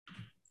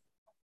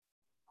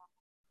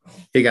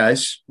Hey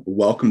guys,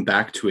 welcome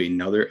back to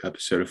another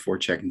episode of For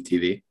Checking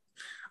TV.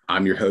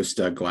 I'm your host,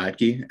 Doug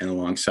Gladkey, and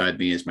alongside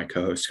me is my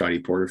co-host, Scotty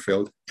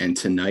Porterfield. And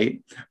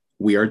tonight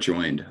we are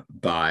joined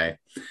by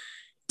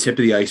tip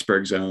of the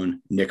iceberg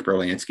zone, Nick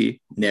Brlansky.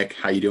 Nick,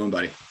 how you doing,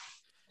 buddy?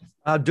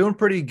 Doing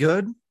pretty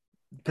good.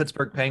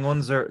 Pittsburgh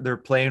Penguins they're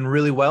playing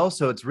really well,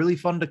 so it's really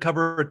fun to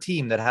cover a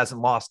team that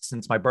hasn't lost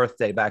since my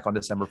birthday back on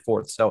December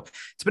 4th. So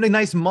it's been a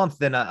nice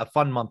month and a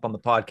fun month on the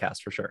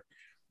podcast for sure.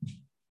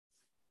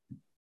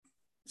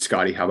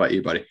 Scotty, how about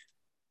you, buddy?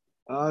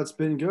 It's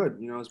been good.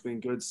 It's been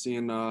good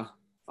seeing a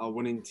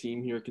winning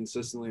team here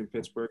consistently in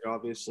Pittsburgh,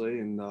 obviously.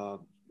 And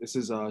this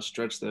is a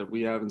stretch that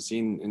we haven't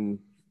seen in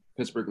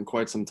Pittsburgh in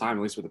quite some time,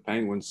 at least with the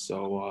Penguins.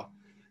 So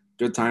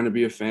good time to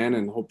be a fan,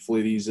 and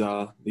hopefully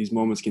these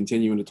moments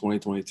continue into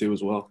 2022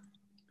 as well.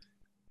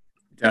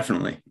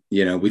 Definitely.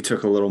 We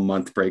took a little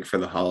month break for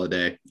the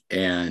holiday,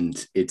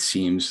 and it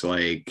seems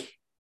like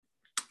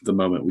the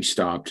moment we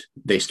stopped,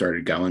 they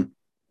started going.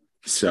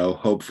 So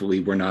hopefully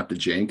we're not the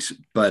jinx,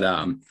 but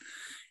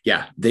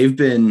yeah, they've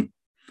been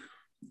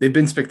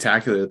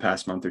spectacular the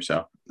past month or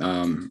so.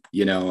 And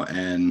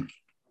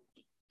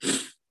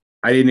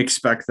I didn't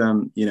expect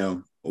them,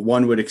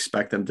 one would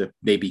expect them to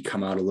maybe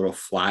come out a little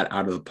flat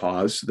out of the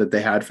pause that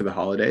they had for the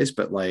holidays,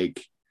 but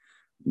like,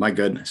 my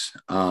goodness,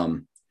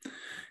 putting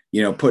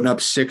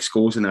up 6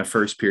 goals in that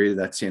first period of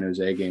that San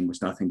Jose game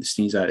was nothing to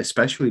sneeze at,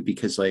 especially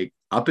because like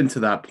up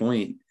until that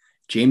point,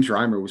 James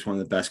Reimer was one of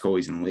the best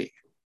goalies in the league.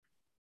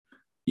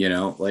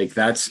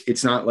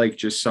 It's not like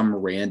just some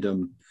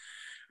random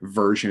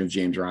version of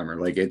James Reimer.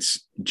 Like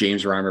it's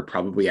James Reimer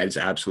probably at his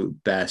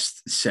absolute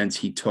best since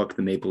he took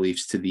the Maple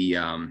Leafs to the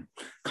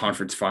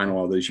conference final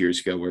all those years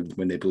ago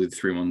when they blew the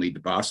 3-1 lead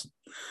to Boston.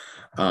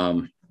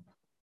 But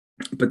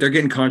they're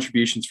getting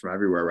contributions from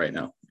everywhere right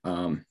now.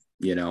 And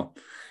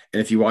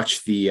if you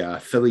watch the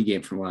Philly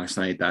game from last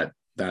night,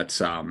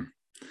 that's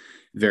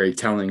very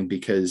telling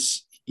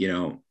because,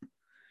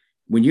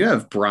 when you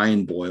have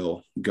Brian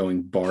Boyle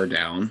going bar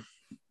down,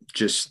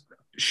 just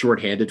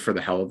shorthanded for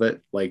the hell of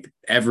it, like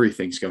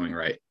everything's going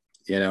right,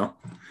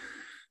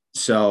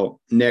 So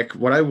Nick,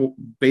 what I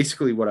want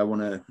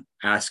to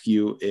ask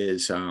you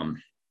is,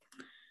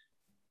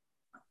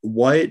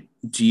 what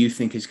do you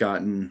think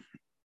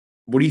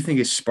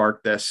has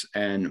sparked this?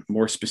 And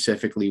more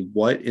specifically,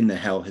 what in the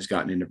hell has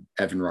gotten into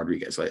Evan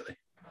Rodriguez lately?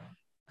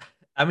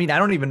 I mean, I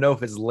don't even know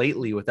if it's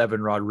lately with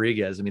Evan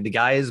Rodriguez. I mean, the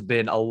guy has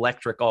been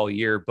electric all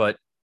year, but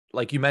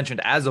like you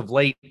mentioned, as of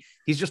late,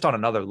 he's just on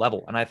another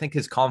level. And I think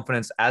his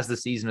confidence as the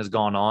season has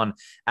gone on,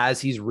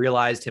 as he's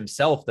realized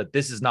himself that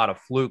this is not a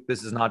fluke,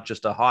 this is not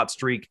just a hot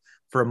streak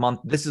for a month,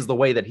 this is the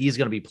way that he's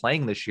going to be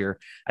playing this year.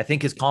 I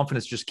think his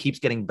confidence just keeps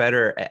getting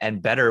better and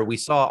better. We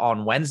saw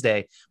on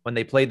Wednesday when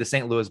they played the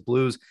St. Louis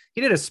Blues, he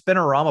did a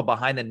spinorama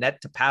behind the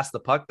net to pass the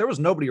puck. There was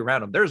nobody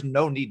around him. There's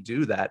no need to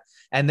do that.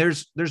 And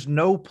there's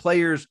no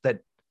players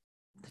that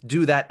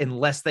do that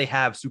unless they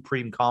have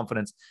supreme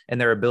confidence in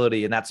their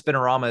ability. And that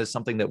spinorama is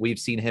something that we've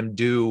seen him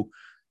do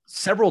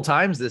several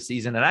times this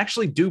season and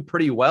actually do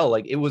pretty well.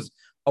 Like it was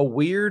a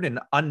weird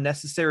and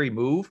unnecessary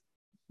move,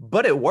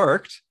 but it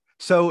worked.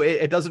 So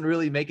it doesn't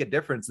really make a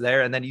difference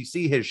there. And then you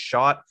see his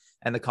shot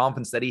and the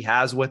confidence that he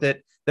has with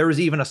it. There was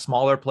even a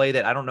smaller play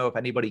that I don't know if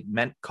anybody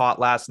caught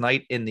last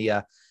night in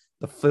the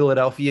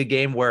Philadelphia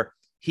game where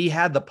he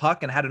had the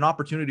puck and had an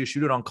opportunity to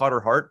shoot it on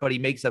Carter Hart, but he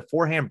makes a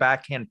forehand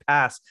backhand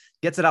pass,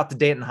 gets it out to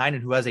Danton Heinen,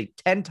 who has a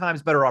 10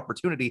 times better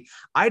opportunity.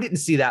 I didn't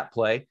see that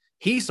play.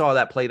 He saw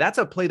that play. That's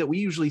a play that we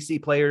usually see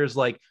players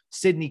like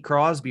Sidney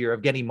Crosby or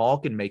Evgeny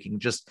Malkin making.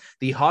 Just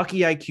the hockey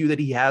IQ that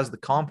he has, the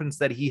confidence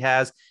that he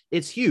has,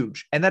 it's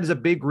huge. And that is a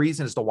big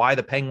reason as to why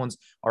the Penguins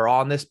are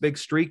on this big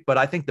streak. But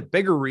I think the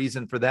bigger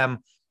reason for them,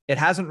 it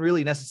hasn't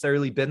really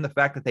necessarily been the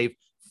fact that they've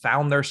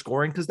found their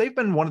scoring, because they've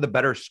been one of the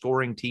better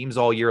scoring teams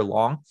all year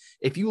long.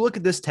 If you look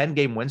at this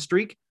 10-game win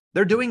streak,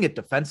 they're doing it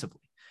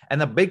defensively.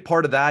 And the big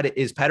part of that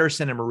is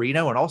Pettersson and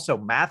Marino, and also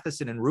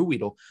Matheson and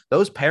Ruhwedel.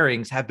 Those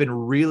pairings have been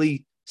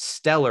really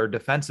stellar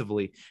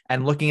defensively.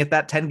 And looking at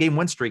that 10-game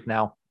win streak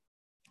now,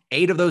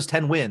 8 of those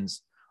 10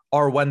 wins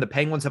are when the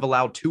Penguins have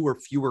allowed 2 or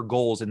fewer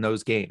goals in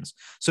those games.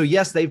 So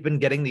yes, they've been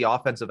getting the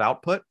offensive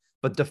output,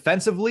 but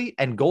defensively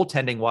and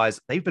goaltending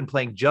wise, they've been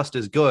playing just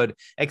as good,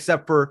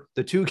 except for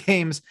the 2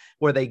 games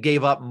where they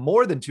gave up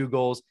more than 2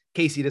 goals.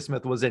 Casey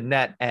DeSmith was in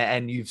net,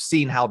 and you've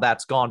seen how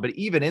that's gone. But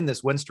even in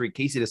this win streak,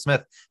 Casey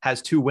DeSmith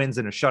has 2 wins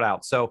and a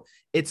shutout. So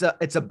it's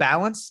a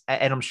balance.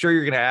 And I'm sure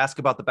you're going to ask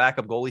about the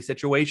backup goalie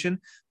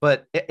situation.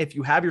 But if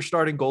you have your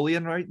starting goalie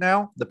in right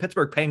now, the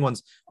Pittsburgh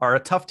Penguins are a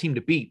tough team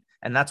to beat.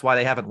 And that's why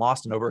they haven't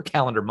lost in over a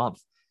calendar month.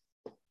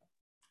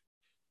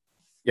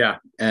 Yeah.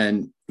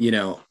 And,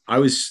 I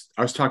was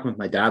talking with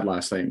my dad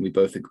last night and we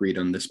both agreed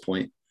on this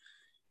point.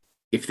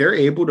 If they're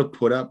able to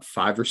put up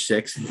 5 or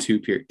 6 in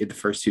the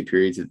first 2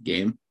 periods of the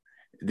game,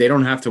 they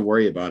don't have to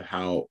worry about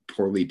how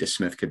poorly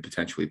DeSmith could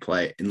potentially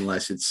play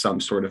unless it's some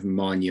sort of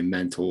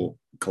monumental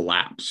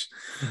collapse.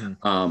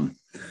 Mm-hmm.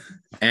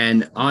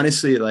 And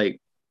honestly,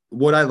 like,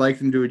 would I like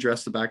them to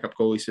address the backup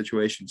goalie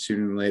situation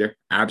sooner than later?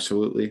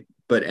 Absolutely.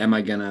 But am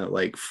I going to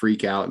like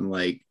freak out and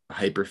like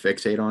hyper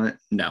fixate on it.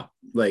 No,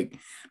 like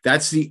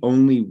that's the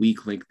only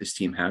weak link this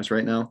team has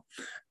right now.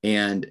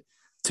 And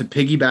to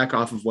piggyback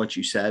off of what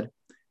you said,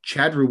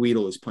 Chad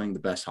Ruedel is playing the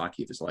best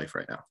hockey of his life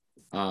right now.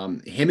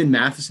 Him and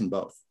Matheson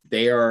both.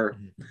 They are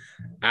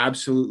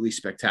absolutely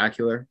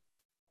spectacular.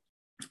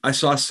 I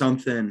saw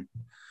something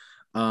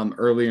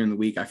earlier in the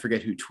week. I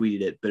forget who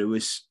tweeted it, but it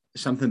was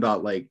something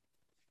about like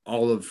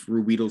all of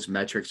Ruedel's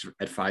metrics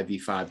at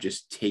 5v5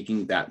 just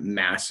taking that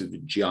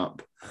massive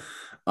jump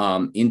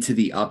into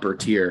the upper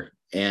tier.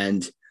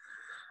 And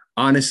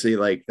honestly,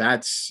 like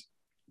that's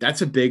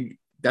a big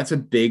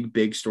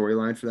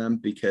storyline for them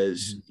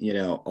because, you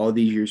know, all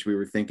these years we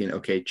were thinking,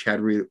 okay,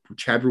 Chad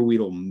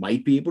Ruedel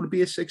might be able to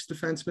be a sixth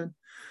defenseman,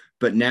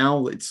 but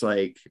now it's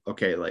like,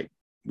 okay, like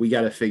we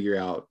got to figure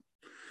out,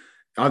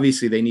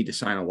 obviously they need to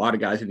sign a lot of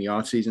guys in the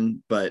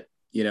offseason, but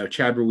you know,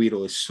 Chad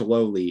Ruedel is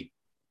slowly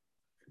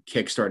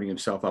kickstarting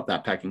himself up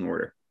that pecking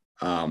order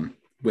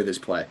with his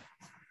play.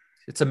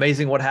 It's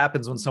amazing what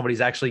happens when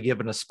somebody's actually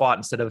given a spot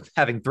instead of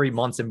having 3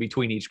 months in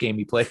between each game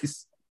he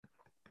plays.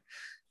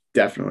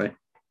 Definitely.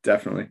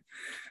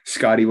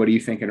 Scotty, what are you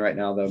thinking right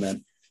now though,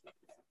 man?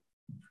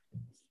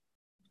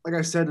 Like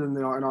I said in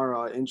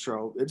our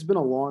intro, it's been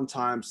a long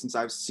time since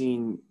I've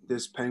seen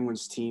this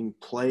Penguins team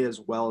play as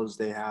well as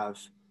they have,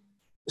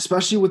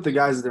 especially with the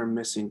guys that they're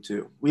missing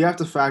too. We have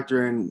to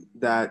factor in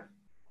that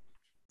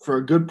for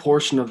a good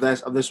portion of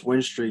this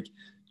win streak,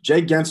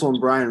 Jake Gensel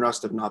and Brian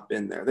Rust have not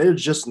been there. They're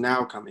just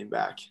now coming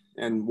back,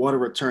 and what a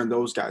return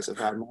those guys have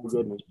had. My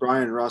goodness,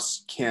 Brian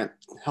Rust can't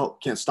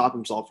stop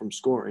himself from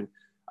scoring.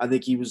 I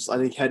think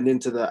heading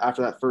into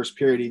after that first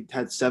period, he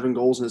had 7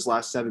 goals in his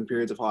last 7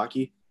 periods of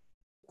hockey.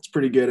 That's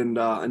pretty good in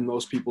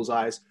most people's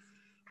eyes.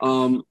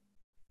 Evan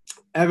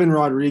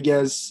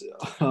Rodriguez,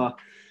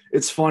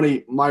 it's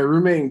funny. My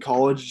roommate in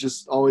college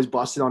just always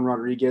busted on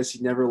Rodriguez.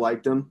 He never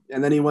liked him,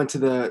 and then he went to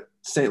the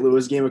St.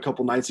 Louis game a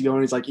couple nights ago,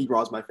 and he's like,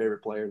 "Erod's my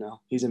favorite player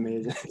now. He's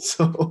amazing."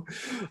 So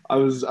I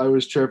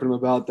was chirping him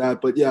about that.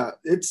 But yeah,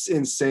 it's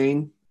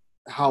insane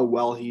how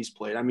well he's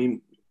played. I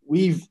mean,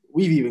 we've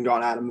even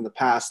gone at him in the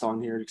past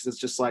on here because it's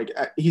just like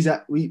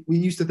we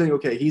used to think,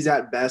 okay, he's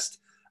at best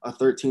a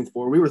 13th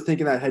forward. We were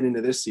thinking that heading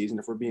into this season,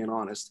 if we're being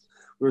honest.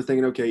 We were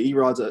thinking, okay,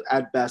 Erod's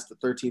at best a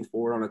 13th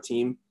forward on a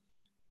team.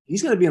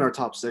 He's going to be in our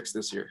top 6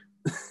 this year.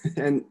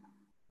 And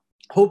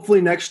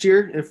hopefully next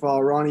year, if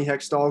Ronnie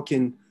Hextall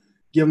can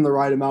give him the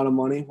right amount of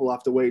money, we'll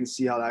have to wait and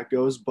see how that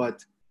goes.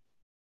 But,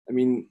 I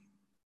mean,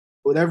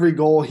 with every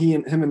goal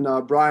him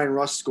and Brian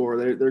Rust score,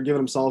 they're giving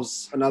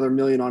themselves another $1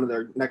 million onto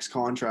their next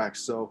contract.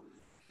 So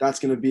that's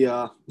going to be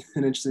an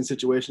interesting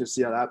situation to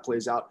see how that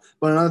plays out.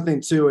 But another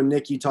thing, too, and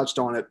Nick, you touched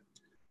on it,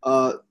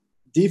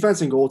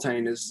 defense and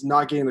goaltending is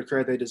not getting the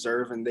credit they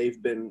deserve, and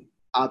they've been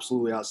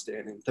absolutely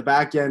outstanding. The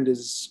back end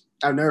is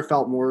 – I've never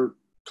felt more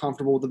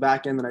comfortable with the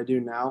back end than I do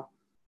now.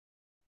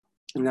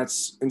 And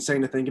that's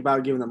insane to think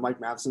about, given that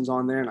Mike Matheson's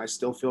on there, and I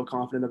still feel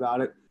confident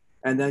about it.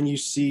 And then you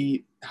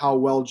see how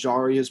well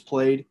Jari has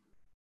played,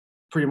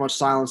 pretty much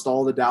silenced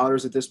all the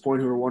doubters at this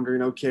point who are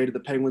wondering, okay, did the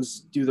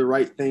Penguins do the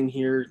right thing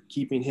here,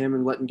 keeping him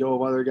and letting go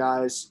of other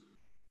guys?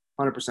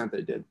 100%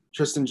 they did.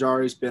 Tristan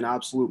Jari's been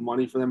absolute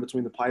money for them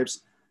between the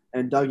pipes.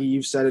 And Dougie,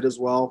 you've said it as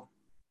well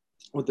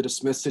with the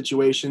DeSmith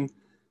situation.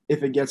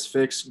 If it gets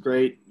fixed,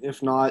 great.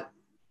 If not,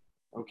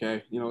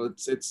 okay. You know,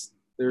 it's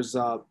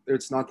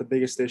not the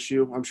biggest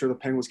issue. I'm sure the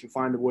Penguins can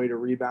find a way to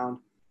rebound.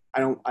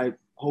 I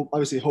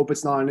obviously hope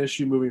it's not an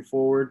issue moving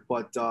forward,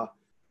 but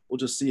we'll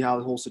just see how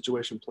the whole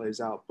situation plays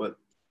out. But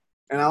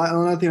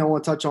another thing I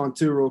want to touch on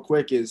too real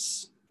quick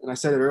is, and I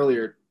said it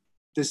earlier,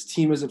 this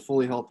team isn't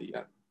fully healthy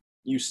yet.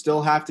 You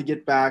still have to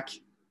get back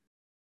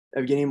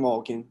Evgeny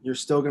Malkin. You're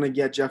still going to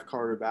get Jeff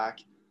Carter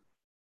back.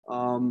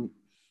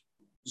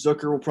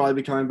 Zucker will probably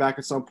be coming back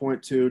at some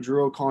point too.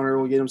 Drew O'Connor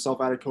will get himself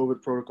out of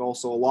COVID protocol.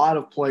 So a lot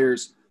of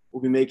players will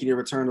be making a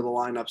return to the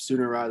lineup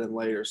sooner rather than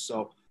later.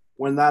 So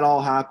when that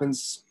all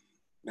happens,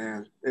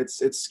 man,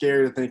 it's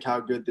scary to think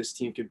how good this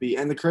team could be.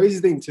 And the crazy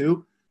thing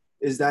too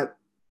is that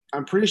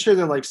I'm pretty sure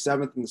they're like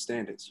 7th in the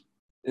standings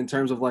in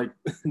terms of like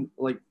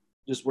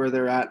just where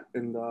they're at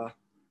in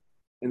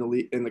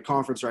the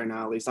conference right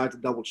now. At least I have to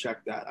double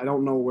check that. I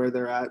don't know where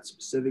they're at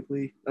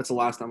specifically. That's the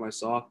last time I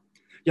saw.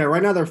 Yeah,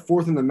 right now they're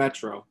 4th in the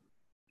Metro.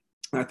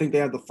 And I think they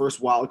have the first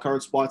wild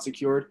card spot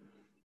secured.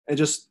 And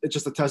it's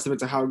just a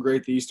testament to how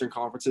great the Eastern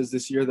Conference is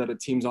this year that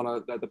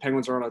the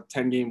Penguins are on a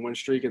 10-game win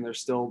streak and they're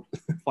still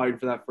fighting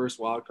for that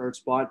first wild card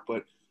spot.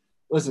 But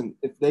listen,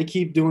 if they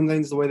keep doing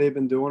things the way they've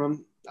been doing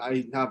them,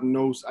 I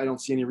don't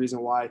see any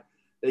reason why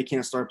they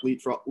can't start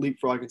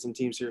leapfrogging some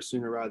teams here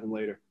sooner rather than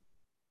later.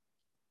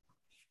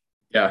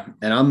 Yeah,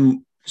 and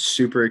I'm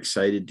super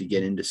excited to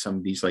get into some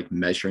of these like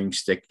measuring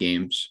stick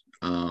games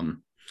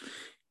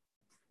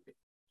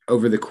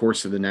over the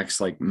course of the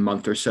next like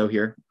month or so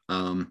here.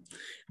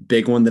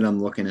 Big one that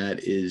I'm looking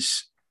at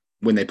is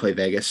when they play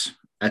Vegas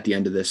at the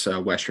end of this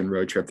Western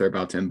road trip they're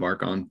about to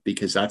embark on,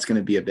 because that's going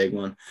to be a big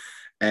one.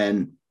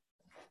 And,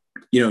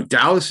 you know,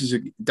 Dallas is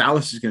going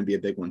to be a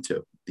big one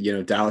too. You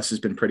know, Dallas has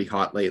been pretty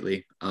hot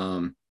lately.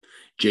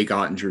 Jake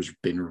Ottinger's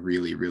been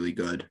really, really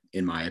good,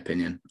 in my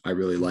opinion. I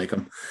really like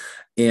him.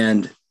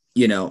 And,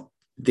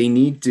 they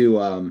need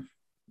to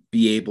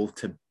be able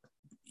to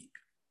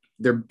 –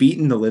 they're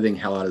beating the living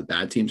hell out of the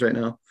bad teams right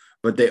now,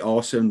 but they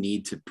also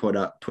need to put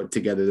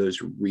together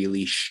those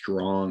really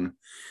strong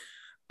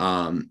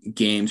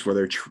games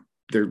where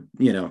they're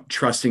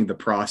trusting the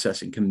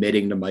process and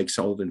committing to Mike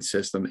Sullivan's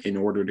system in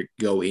order to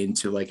go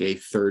into like a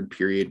third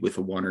period with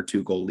a 1 or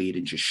 2 goal lead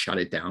and just shut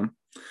it down.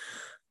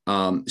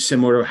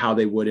 Similar to how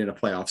they would in a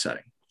playoff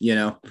setting,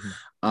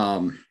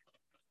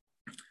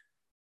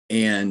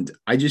 and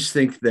I just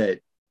think that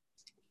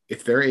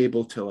if they're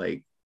able to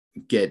like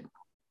get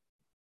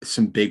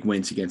some big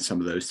wins against some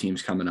of those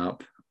teams coming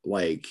up,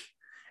 like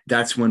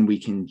that's when we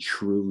can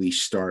truly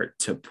start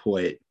to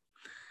put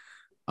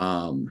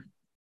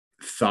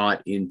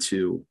thought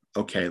into,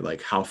 okay,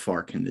 like how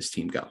far can this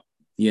team go?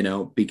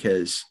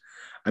 Because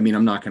I'm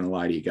not going to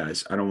lie to you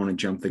guys. I don't want to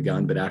jump the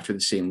gun, but after the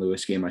St.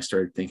 Louis game, I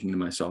started thinking to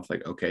myself,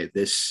 like, okay,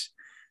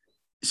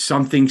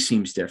 something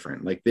seems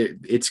different. Like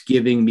it's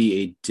giving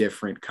me a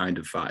different kind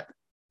of vibe,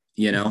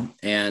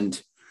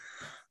 and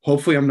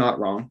hopefully I'm not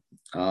wrong.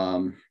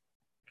 I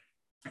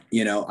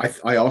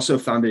also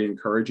found it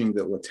encouraging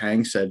that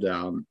Letang said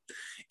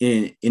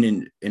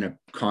in a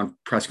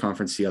press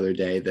conference the other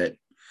day that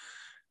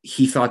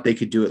he thought they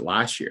could do it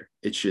last year.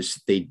 It's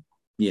just they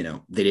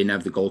didn't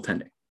have the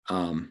goaltending.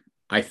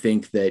 I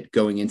think that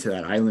going into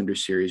that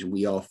Islanders series,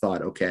 we all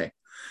thought, okay,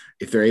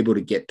 if they're able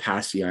to get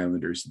past the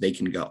Islanders, they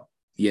can go.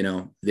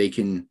 They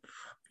can.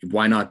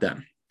 Why not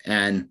them?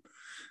 And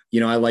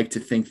I like to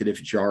think that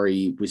if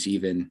Jari was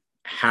even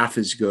half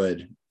as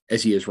good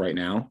as he is right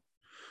now,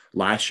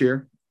 last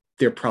year,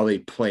 they're probably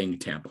playing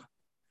Tampa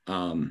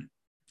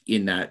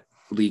in that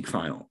league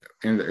final,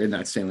 in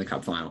that Stanley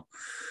Cup final.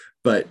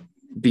 But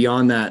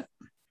beyond that,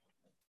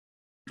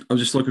 I'm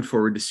just looking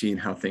forward to seeing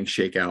how things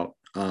shake out.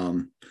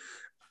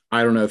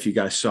 I don't know if you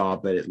guys saw,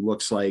 but it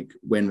looks like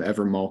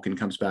whenever Malkin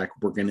comes back,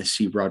 we're going to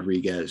see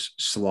Rodriguez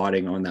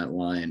slotting on that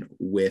line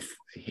with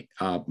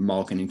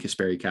Malkin and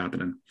Kasperi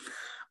Kapanen.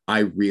 I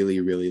really,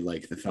 really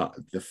like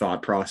the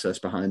thought process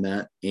behind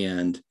that.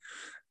 And,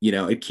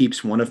 it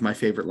keeps one of my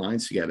favorite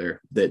lines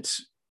together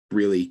that's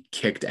really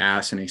kicked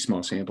ass in a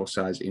small sample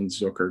size in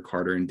Zucker,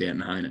 Carter, and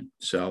Danton Heinen.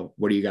 So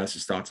what are you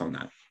guys' thoughts on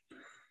that?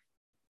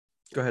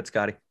 Go ahead,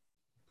 Scotty.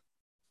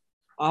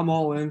 I'm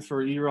all in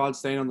for Erod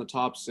staying on the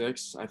top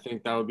 6. I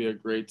think that would be a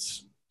great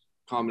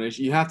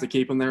combination. You have to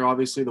keep him there,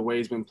 obviously, the way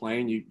he's been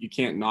playing. You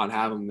can't not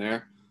have him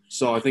there.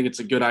 So I think it's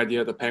a good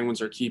idea the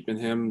Penguins are keeping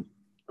him,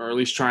 or at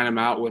least trying him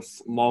out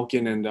with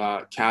Malkin and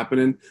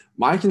Kapanen.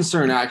 My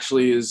concern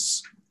actually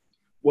is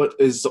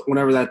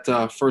whenever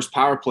that first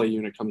power play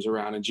unit comes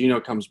around and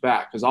Gino comes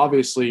back. Because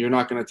obviously you're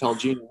not going to tell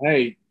Gino,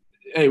 hey,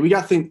 we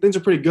got things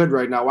are pretty good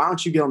right now. Why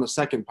don't you get on the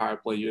second power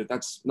play unit?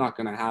 That's not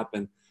going to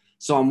happen.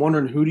 So I'm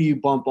wondering, who do you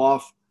bump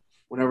off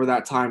whenever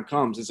that time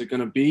comes? Is it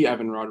going to be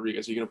Evan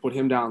Rodriguez? Are you going to put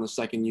him down on the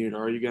second unit,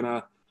 or are you going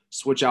to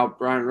switch out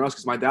Brian Rust?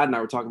 Because my dad and I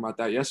were talking about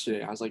that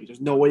yesterday. I was like,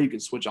 there's no way you can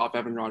switch off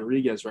Evan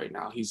Rodriguez right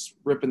now. He's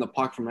ripping the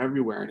puck from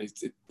everywhere, and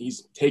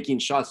he's taking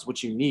shots,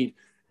 what you need.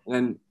 And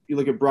then you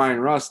look at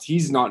Brian Rust,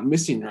 he's not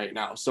missing right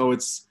now. So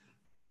it's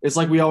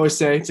like we always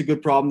say, it's a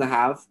good problem to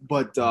have.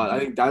 But I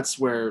think that's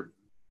where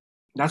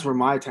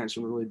my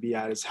attention will really be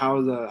at, is how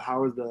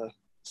are the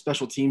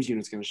special teams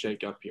units going to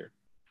shake up here?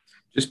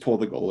 Just pull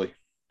the goalie.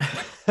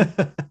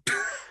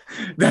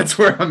 That's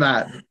where I'm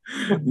at.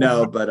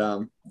 No, but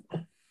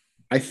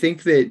I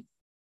think that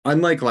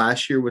unlike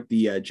last year with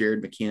the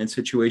Jared McCann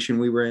situation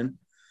we were in,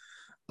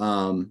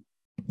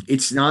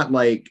 it's not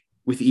like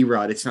with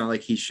Erod, it's not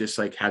like he's just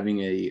like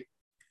having a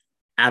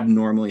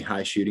abnormally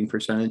high shooting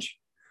percentage.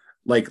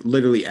 Like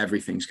literally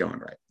everything's going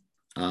right.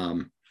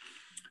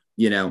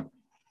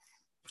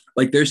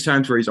 Like there's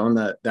times where he's on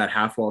that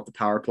half wall at the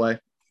power play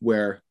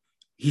where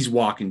he's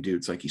walking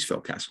dudes like he's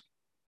Phil Kessel.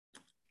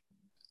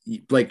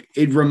 Like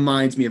it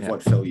reminds me of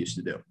what Phil used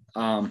to do.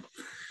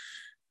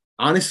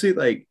 Honestly,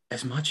 like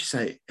as much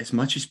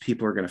as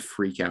people are going to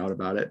freak out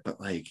about it, but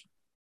like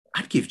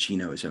I'd give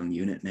Gino his own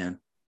unit, man.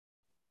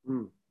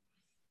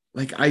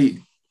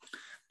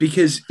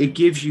 Because it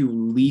gives you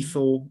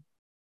lethal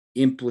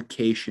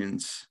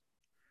implications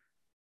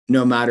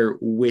no matter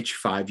which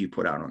 5 you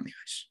put out on the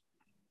ice.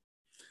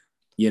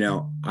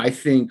 I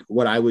think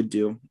what I would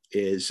do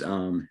is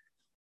for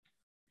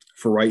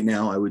right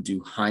now, I would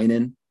do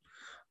Heinen,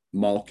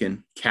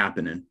 Malkin,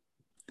 Kapanen,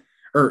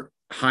 or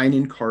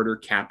Heinen, Carter,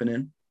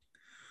 Kapanen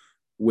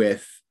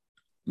with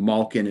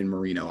Malkin and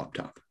Marino up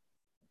top.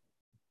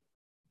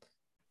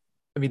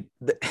 I mean,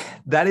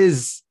 that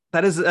is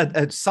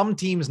some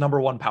team's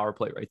number one power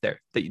play right there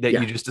that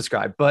you just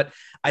described. But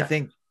I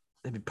think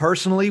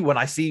personally, when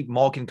I see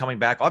Malkin coming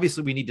back,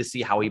 obviously we need to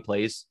see how he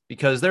plays,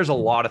 because there's a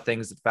lot of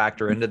things that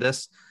factor into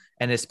this.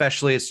 And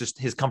especially it's just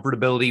his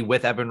comfortability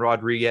with Evan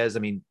Rodriguez. I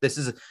mean, this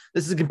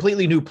is a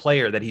completely new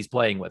player that he's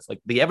playing with. Like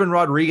the Evan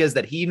Rodriguez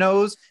that he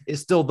knows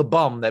is still the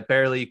bum that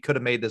barely could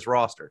have made this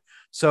roster.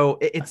 So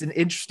it's an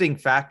interesting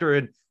factor.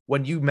 And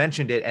when you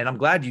mentioned it, and I'm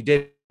glad you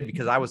did,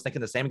 because I was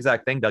thinking the same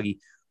exact thing, Dougie,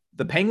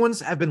 the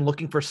Penguins have been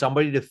looking for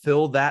somebody to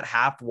fill that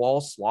half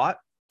wall slot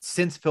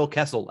since Phil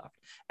Kessel left.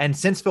 And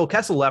since Phil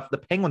Kessel left, the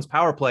Penguins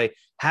power play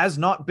has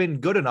not been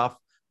good enough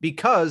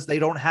because they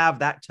don't have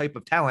that type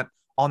of talent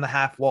on the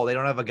half wall. They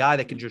don't have a guy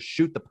that can just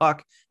shoot the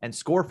puck and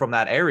score from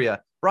that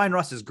area. Brian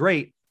Rust is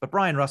great, but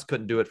Brian Rust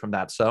couldn't do it from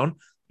that zone.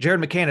 Jared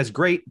McCann is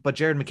great, but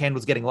Jared McCann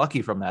was getting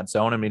lucky from that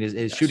zone. I mean,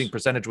 his shooting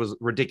percentage was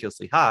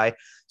ridiculously high.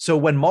 So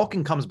when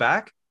Malkin comes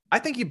back, I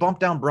think you bump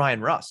down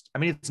Brian Rust. I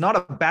mean, it's not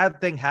a bad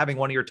thing having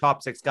one of your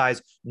top 6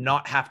 guys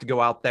not have to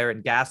go out there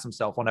and gas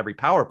himself on every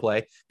power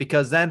play,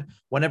 because then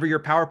whenever your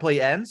power play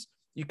ends,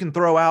 you can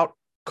throw out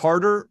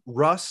Carter,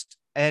 Rust,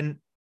 and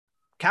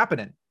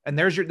Kapanen. And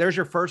there's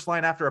your first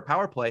line after a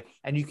power play,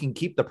 and you can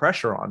keep the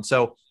pressure on.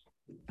 So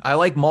I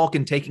like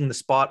Malkin taking the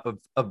spot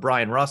of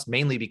Brian Rust,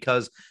 mainly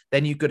because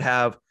then you could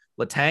have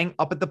Letang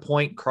up at the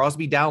point,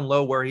 Crosby down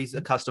low where he's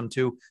accustomed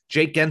to,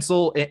 Jake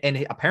Gensel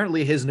and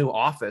apparently his new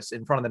office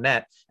in front of the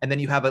net. And then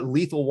you have a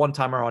lethal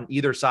one-timer on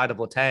either side of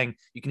Letang.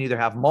 You can either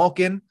have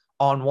Malkin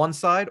on one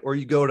side or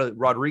you go to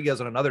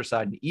Rodriguez on another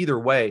side. And either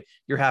way,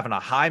 you're having a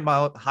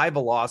high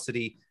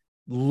velocity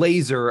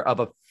laser of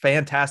a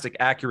fantastic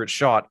accurate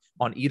shot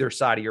on either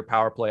side of your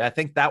power play. I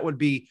think that would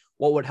be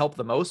what would help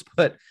the most.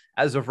 But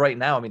as of right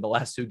now, I mean, the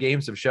last 2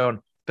 games have shown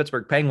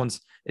Pittsburgh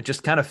Penguins, it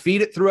just kind of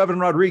feed it through Evan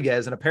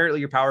Rodriguez, and apparently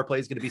your power play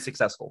is going to be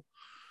successful.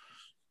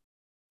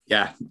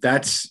 Yeah,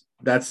 that's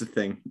the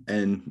thing.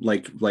 And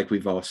like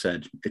we've all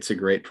said, it's a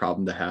great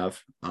problem to have.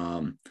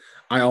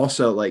 I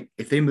also like,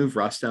 if they move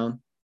Rust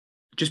down,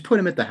 just put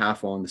him at the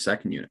half wall in the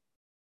second unit.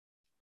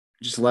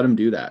 Just let him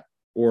do that.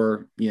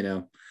 Or,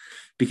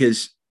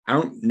 because I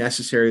don't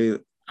necessarily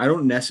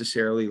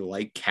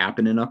like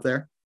Kapanen up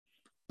there.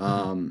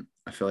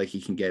 I feel like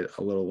he can get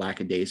a little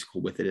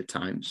lackadaisical with it at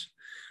times.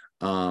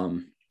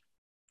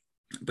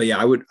 But yeah,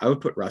 I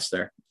would put Russ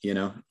there,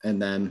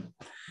 and then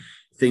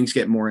things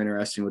get more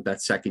interesting with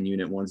that second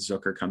unit once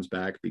Zucker comes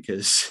back,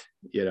 because,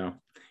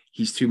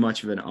 he's too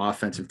much of an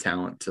offensive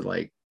talent to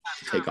like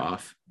take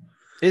off.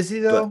 Is he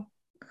though?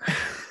 But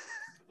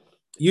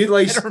you at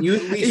least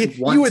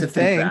want to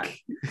think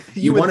that.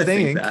 You want to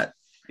think that.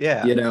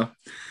 Yeah.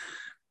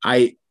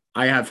 I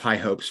have high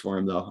hopes for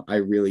him though. I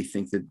really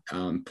think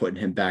that putting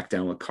him back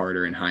down with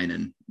Carter and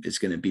Heinen is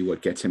going to be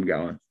what gets him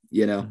going,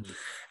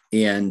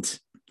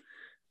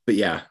 but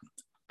yeah,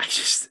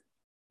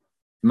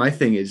 my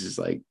thing is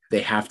like,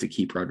 they have to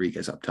keep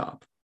Rodriguez up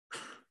top.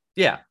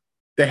 Yeah.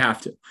 They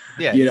have to,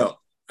 yeah.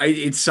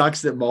 It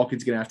sucks that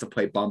Malkin's going to have to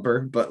play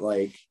bumper, but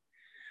like,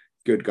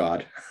 good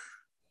God.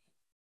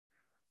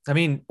 I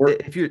mean,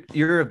 if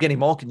you're Evgeny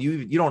Malkin,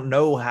 you don't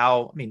know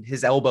how. I mean,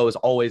 his elbow is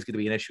always going to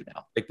be an issue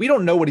now. Like, we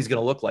don't know what he's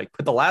going to look like.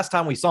 But the last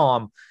time we saw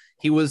him,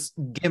 he was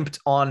gimped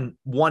on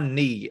one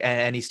knee,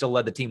 and he still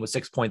led the team with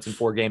 6 points in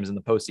 4 games in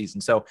the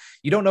postseason. So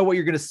you don't know what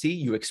you're going to see.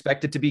 You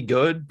expect it to be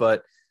good,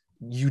 but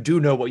you do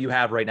know what you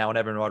have right now in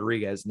Evan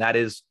Rodriguez, and that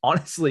is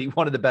honestly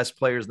one of the best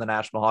players in the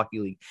National Hockey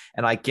League.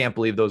 And I can't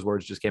believe those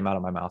words just came out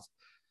of my mouth.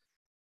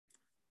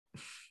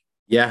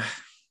 Yeah.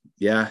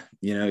 Yeah,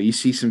 you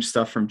see some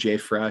stuff from Jay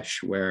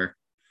Fresh where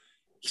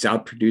he's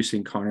out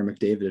producing Connor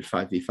McDavid at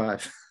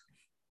 5v5.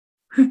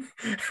 And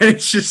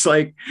it's just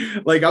like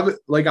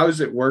I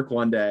was at work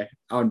one day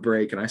on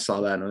break and I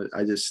saw that, and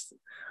I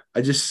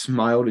just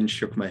smiled and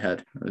shook my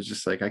head. I was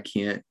just like, I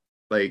can't,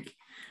 like,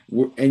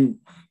 and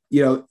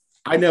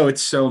I know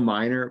it's so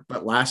minor,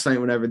 but last night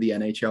whenever the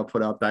NHL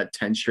put out that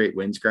 10 straight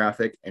wins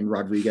graphic and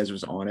Rodriguez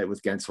was on it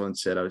with Gensel and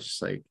Sid, I was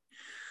just like,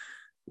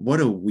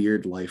 what a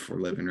weird life we're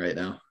living right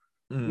now.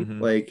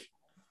 Mm-hmm. Like,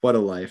 what a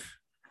life,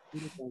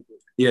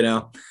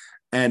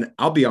 and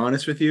I'll be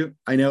honest with you.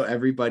 I know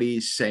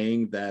everybody's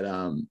saying that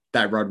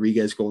that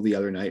Rodriguez goal the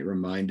other night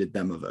reminded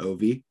them of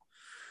Ovi,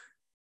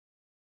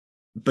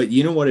 but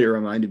you know what it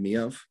reminded me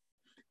of?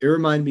 It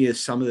reminded me of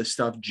some of the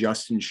stuff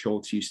Justin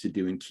Schultz used to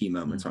do in key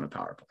moments on a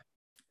power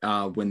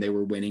play when they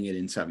were winning it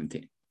in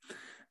 17.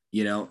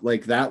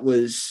 Like, that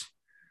was,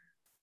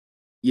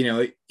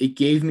 it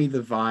gave me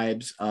the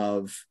vibes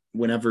of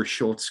whenever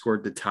Schultz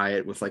scored to tie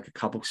it with like a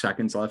couple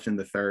seconds left in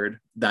the third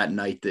that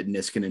night that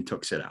Niskanen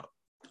took it out.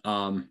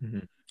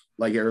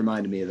 Like, it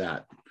reminded me of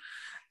that.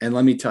 And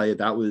let me tell you,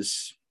 that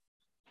was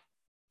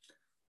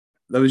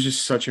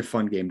just such a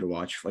fun game to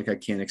watch. Like, I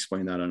can't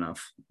explain that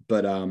enough.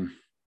 But, and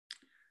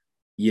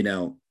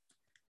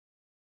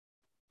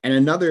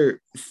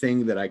another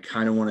thing that I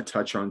kind of want to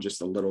touch on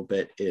just a little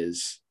bit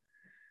is,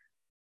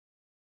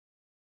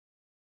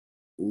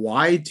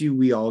 why do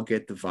we all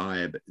get the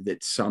vibe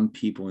that some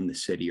people in the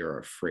city are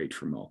afraid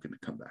for Malkin to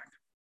come back?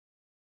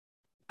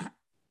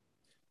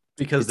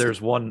 Because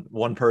there's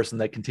one person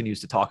that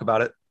continues to talk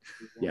about it.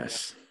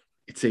 Yes.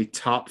 It's a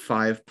top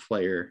 5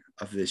 player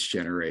of this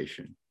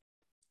generation,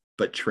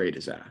 but trade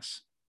his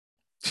ass.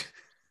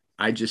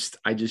 I just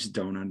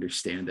don't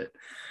understand it.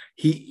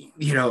 He,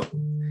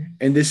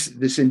 and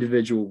this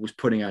individual was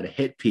putting out a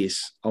hit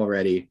piece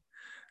already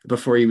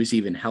before he was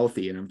even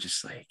healthy. And I'm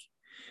just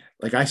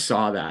like I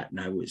saw that and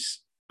I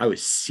was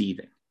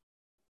seething.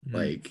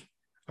 Like,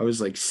 I was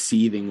like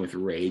seething with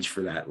rage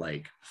for that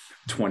like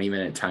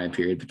 20-minute time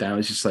period. But then I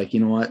was just like, you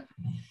know what?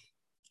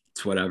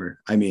 it's whatever.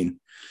 I mean,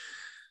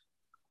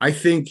 I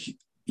think,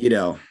 you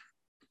know,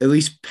 at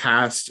least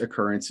past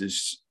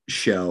occurrences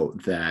show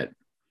that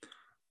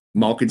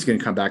Malkin's going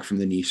to come back from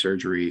the knee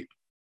surgery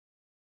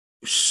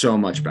so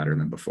much better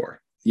than before.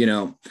 You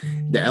know,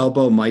 the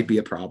elbow might be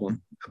a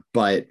problem,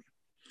 but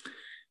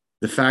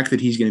the fact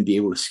that he's going to be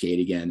able to skate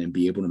again and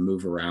be able to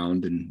move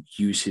around and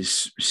use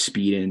his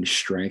speed and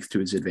strength to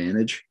his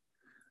advantage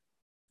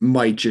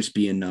might just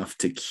be enough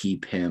to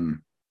keep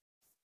him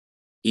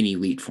in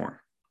elite form.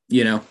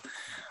 You know,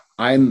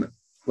 I'm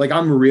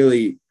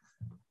really,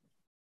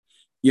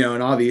 you know,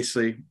 and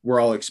obviously we're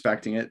all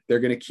expecting it. They're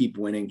going to keep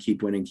winning. He's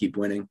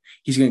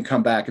going to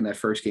come back in that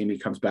first game. He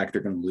comes back,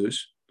 they're going to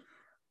lose,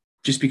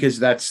 just because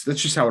that's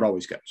just how it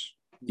always goes.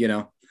 You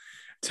know,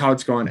 it's how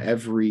it's gone I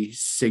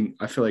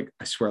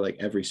swear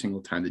every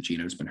single time that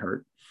Gino's been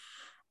hurt,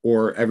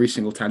 or every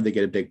single time they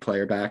get a big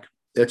player back.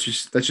 That's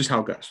just how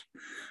it goes.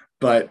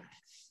 But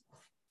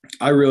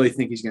I really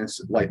think he's going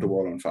to light the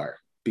world on fire,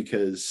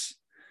 because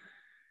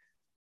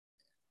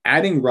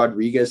adding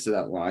Rodriguez to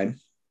that line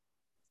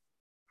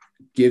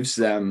gives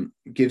him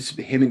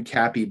and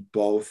Cappy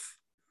both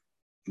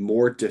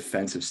more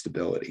defensive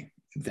stability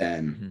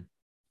than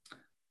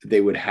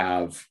they would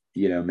have,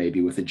 you know,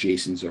 maybe with a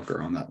Jason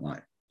Zucker on that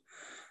line.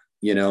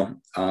 You know,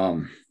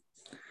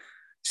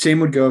 same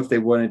would go if they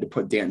wanted to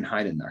put Danton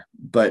Hine in there.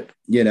 But,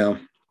 you know,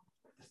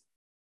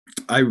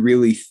 I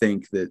really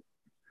think that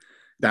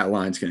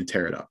line's going to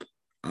tear it up.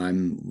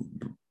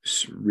 I'm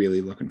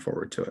really looking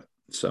forward to it.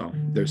 So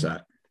there's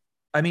that.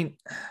 I mean,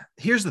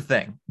 here's the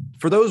thing.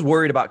 For those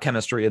worried about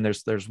chemistry, and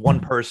there's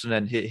one person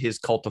and his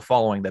cult of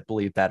following that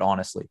believe that,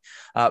 honestly.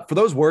 For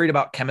those worried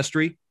about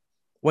chemistry,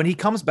 when he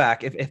comes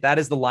back, if that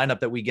is the lineup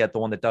that we get, the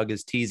one that Doug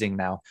is teasing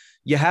now,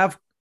 you have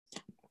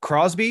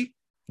Crosby,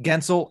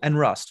 Gensel, and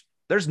Rust.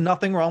 There's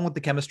nothing wrong with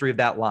the chemistry of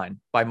that line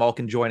by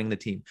Malkin joining the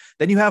team.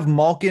 Then you have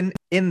Malkin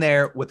in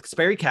there with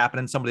Kasperi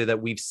Kapanen, somebody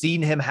that we've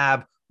seen him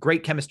have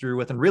great chemistry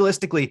with. And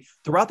realistically,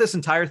 throughout this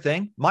entire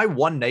thing, my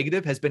one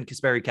negative has been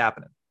Kasperi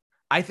Kapanen.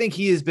 I think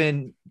he has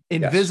been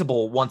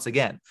invisible once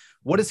again.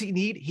 What does he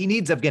need? He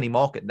needs Evgeny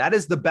Malkin. That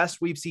is the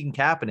best we've seen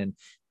Kapanen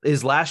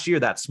is last year,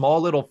 that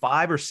small little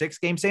 5 or 6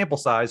 game sample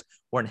size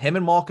when him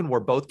and Malkin were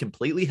both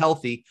completely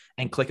healthy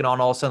and clicking on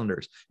all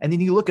cylinders. And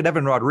then you look at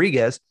Evan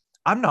Rodriguez.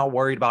 I'm not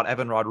worried about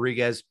Evan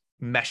Rodriguez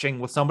meshing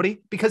with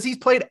somebody because he's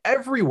played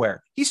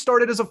everywhere. He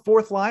started as a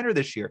 4th liner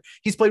this year.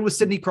 He's played with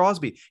Sidney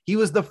Crosby. He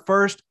was the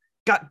first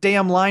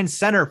goddamn line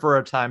center for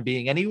a time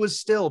being, and he was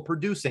still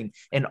producing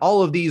in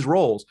all of these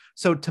roles.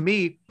 So to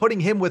me, putting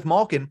him with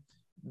Malkin,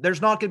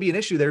 there's not going to be an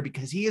issue there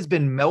because he has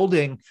been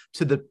melding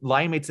to the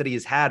line mates that he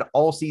has had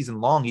all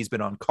season long. He's been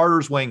on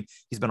Carter's wing.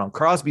 He's been on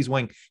Crosby's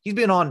wing. He's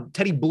been on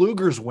Teddy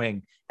Bluger's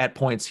wing at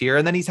points here.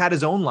 And then he's had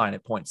his own line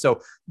at points.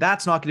 So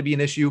that's not going to be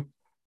an issue.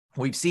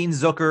 We've seen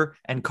Zucker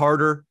and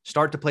Carter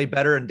start to play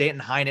better, and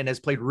Danton Heinen has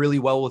played really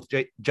well with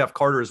Jeff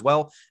Carter as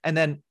well. And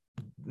then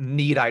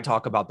need I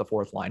talk about the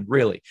 4th line,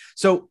 really?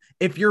 So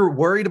if you're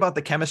worried about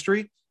the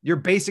chemistry, you're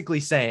basically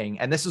saying,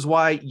 and this is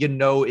why, you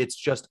know, it's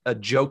just a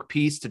joke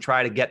piece to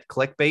try to get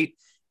clickbait.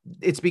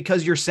 It's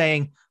because you're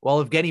saying,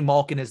 well, Evgeny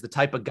Malkin is the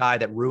type of guy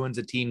that ruins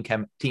a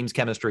team's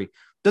chemistry.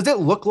 Does it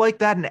look like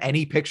that in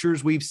any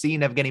pictures we've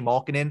seen Evgeny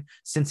Malkin in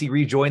since he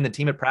rejoined the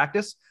team at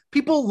practice?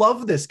 People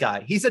love this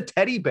guy. He's a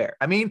teddy bear.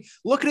 I mean,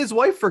 look at his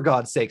wife, for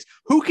God's sakes.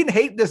 Who can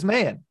hate this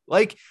man?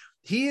 Like,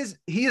 he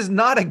is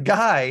not a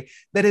guy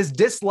that is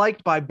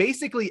disliked by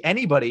basically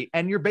anybody.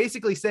 And you're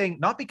basically saying,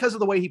 not because of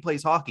the way he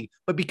plays hockey,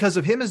 but because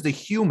of him as the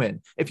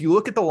human. If you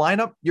look at the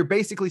lineup, you're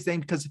basically saying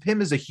because of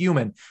him as a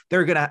human,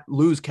 they're going to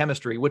lose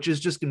chemistry, which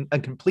is just a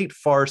complete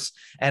farce.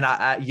 And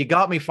you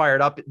got me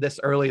fired up this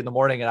early in the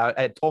morning, and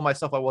I told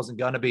myself I wasn't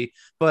going to be,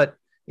 but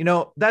you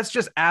know, that's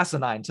just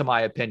asinine to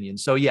my opinion.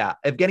 So yeah,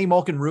 Evgeny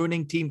Malkin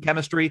ruining team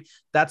chemistry.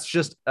 That's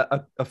just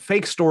a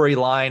fake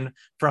storyline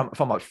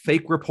from a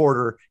fake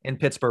reporter in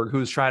Pittsburgh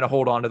who's trying to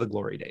hold on to the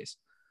glory days.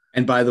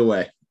 And by the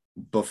way,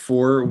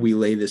 before we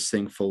lay this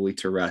thing fully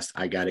to rest,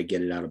 I got to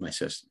get it out of my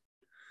system.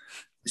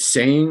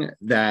 Saying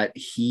that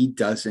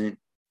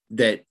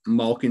that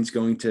Malkin's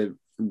going to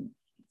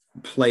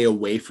play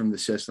away from the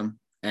system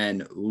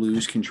and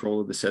lose control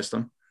of the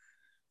system.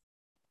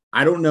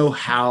 I don't know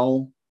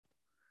how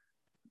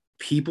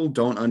people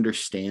don't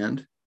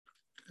understand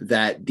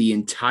that the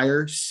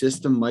entire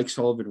system Mike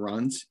Sullivan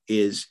runs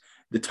is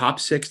the top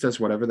 6 does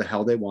whatever the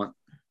hell they want.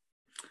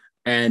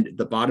 And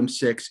the bottom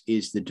 6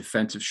 is the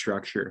defensive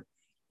structure,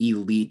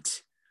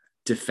 elite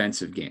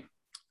defensive game.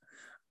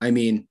 I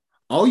mean,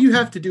 all you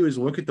have to do is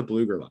look at the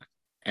Bluger line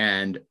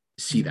and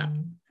see that.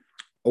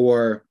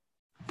 Or,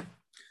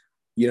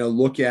 you know,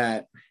 look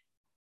at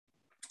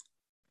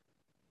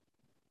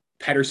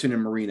Pedersen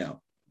and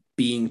Marino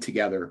being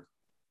together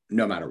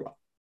no matter what.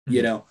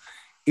 You know,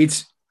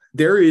 it's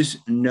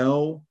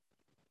no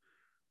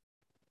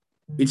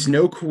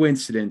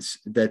coincidence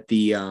that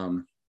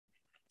the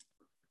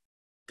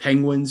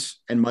Penguins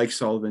and Mike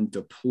Sullivan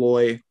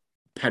deploy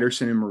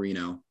Pedersen and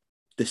Marino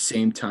the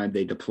same time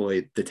they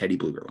deploy the Teddy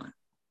Bluger line.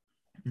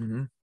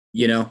 Mm-hmm.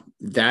 You know,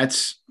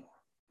 that's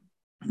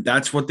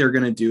what they're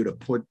going to do to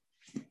put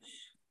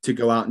to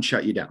go out and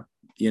shut you down.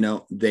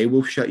 They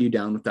will shut you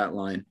down with that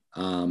line.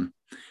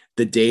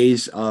 The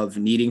days of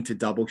needing to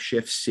double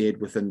shift Sid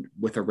with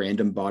a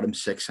random bottom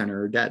six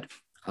center are dead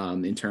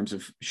in terms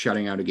of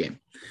shutting out a game.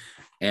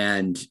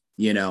 And,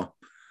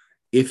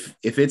 if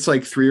it's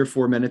like 3 or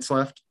 4 minutes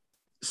left,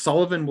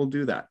 Sullivan will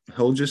do that.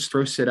 He'll just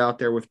throw Sid out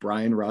there with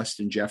Brian Rust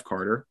and Jeff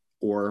Carter,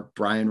 or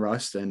Brian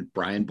Rust and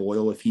Brian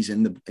Boyle if he's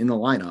in the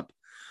lineup,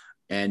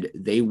 and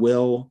they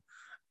will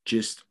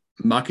just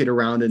muck it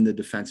around in the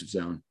defensive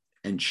zone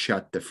and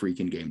shut the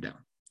freaking game down.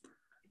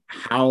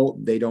 How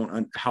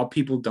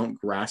people don't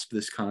grasp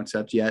this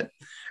concept yet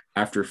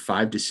after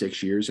 5 to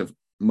 6 years of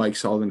Mike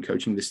Sullivan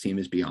coaching this team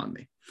is beyond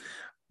me.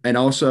 And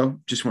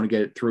also, just want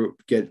to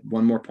get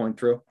one more point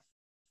through.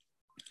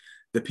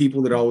 The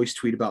people that always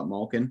tweet about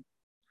Malkin,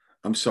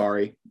 I'm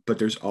sorry, but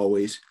there's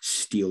always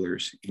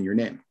Steelers in your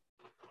name.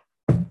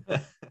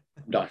 I'm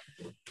done.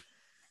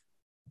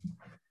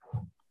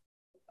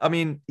 I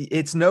mean,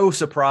 it's no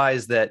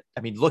surprise that,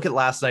 look at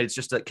last night. It's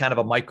just a kind of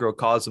a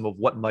microcosm of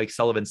what Mike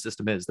Sullivan's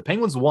system is. The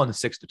Penguins won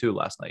 6-2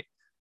 last night.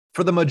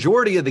 For the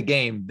majority of the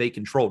game, they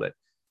controlled it.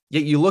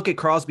 Yet you look at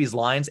Crosby's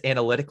lines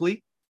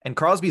analytically, and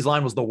Crosby's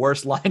line was the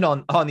worst line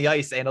on the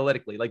ice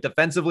analytically. Like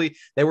defensively,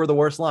 they were the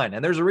worst line.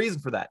 And there's a reason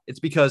for that. It's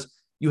because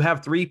you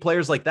have 3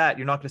 players like that.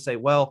 You're not going to say,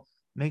 well,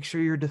 make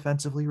sure you're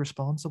defensively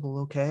responsible.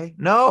 Okay.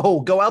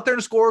 No, go out there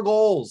and score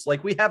goals.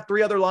 Like, we have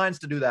 3 other lines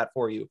to do that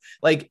for you.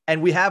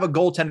 And we have a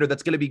goaltender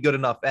that's going to be good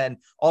enough. And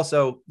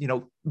also,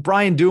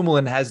 Brian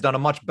Dumoulin has done a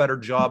much better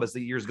job as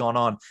the years gone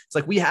on. It's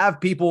like, we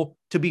have people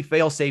to be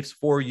fail safes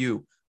for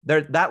you.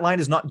 That line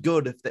is not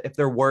good if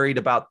they're worried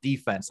about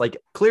defense. Like,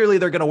 clearly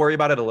they're going to worry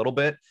about it a little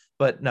bit,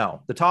 but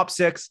no, the top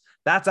 6,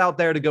 that's out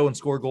there to go and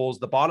score goals.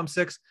 The bottom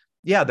 6,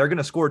 yeah, they're going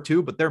to score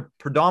too, but they're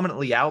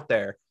predominantly out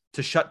there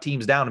to shut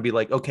teams down and be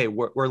like, okay,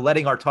 we're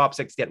letting our top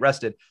 6 get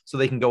rested so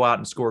they can go out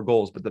and score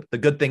goals. But the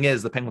good thing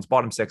is the Penguins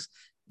bottom 6,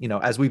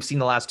 as we've seen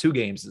the last 2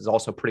 games, is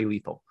also pretty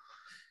lethal.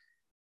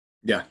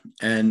 Yeah.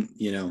 And,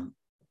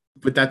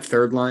 with that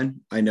third line,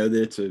 I know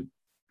that it's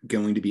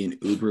going to be an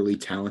uberly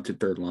talented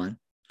third line,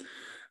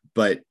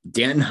 but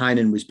Danton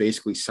Heinen was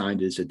basically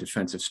signed as a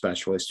defensive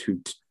specialist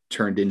who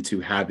turned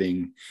into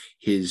having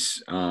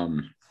his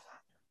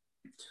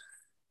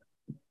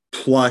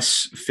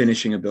plus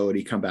finishing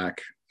ability come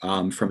back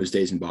from his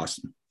days in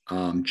Boston.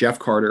 Jeff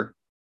Carter,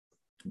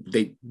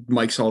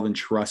 Mike Sullivan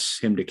trusts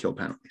him to kill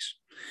penalties.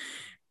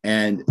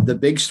 And the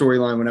big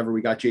storyline whenever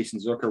we got Jason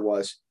Zucker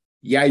was,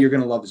 yeah, you're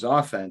going to love his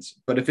offense,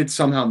 but if it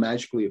somehow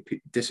magically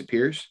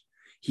disappears,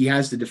 he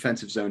has the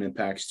defensive zone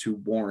impacts to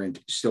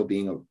warrant still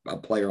being a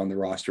player on the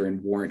roster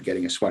and warrant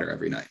getting a sweater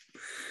every night.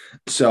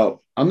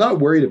 So I'm not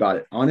worried about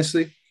it.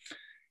 Honestly,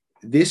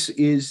 this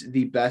is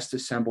the best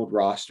assembled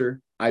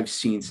roster I've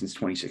seen since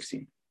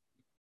 2016.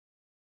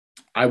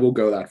 I will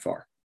go that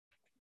far.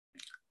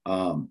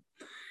 All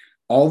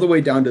the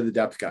way down to the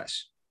depth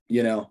guys.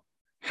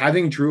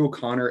 Having Drew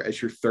O'Connor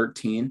as your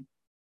 13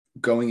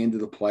 going into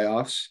the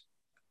playoffs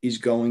is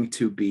going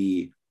to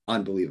be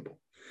unbelievable.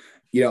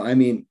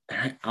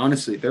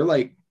 Honestly,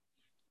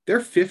 they're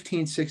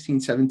 15,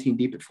 16, 17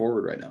 deep at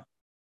forward right now.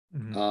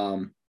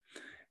 Mm-hmm.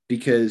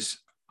 Because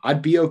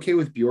I'd be okay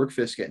with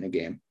Bjorkfist getting a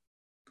game.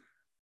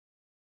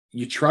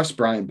 You trust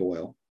Brian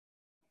Boyle.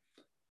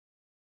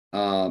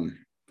 And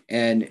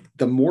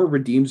the more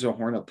Radim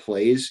Zohorna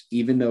plays,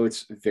 even though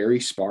it's very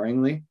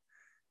sparingly,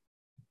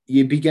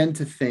 you begin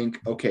to think,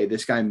 okay,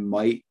 this guy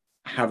might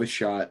have a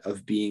shot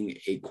of being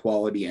a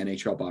quality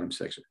NHL bottom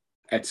sixer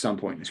at some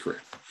point in his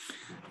career,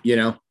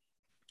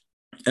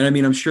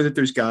 And I'm sure that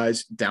there's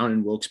guys down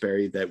in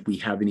Wilkes-Barre that we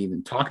haven't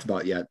even talked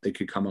about yet that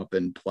could come up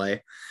and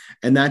play.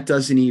 And that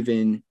doesn't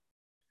even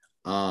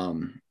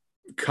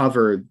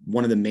cover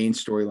one of the main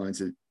storylines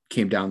that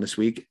came down this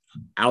week.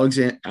 Alex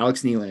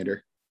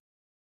Nylander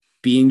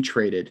being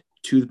traded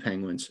to the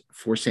Penguins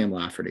for Sam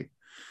Lafferty.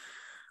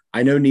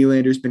 I know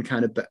Nylander's been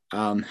kind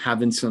of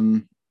having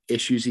some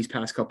issues these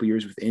past couple of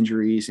years with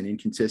injuries and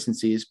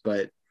inconsistencies,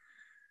 but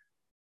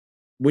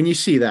when you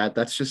see that,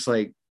 that's just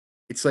like,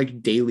 it's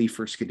like daily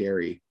for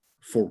Scuderi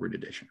forward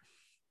edition.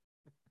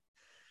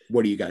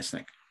 What do you guys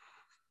think?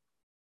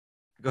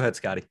 Go ahead,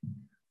 Scotty.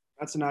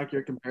 That's an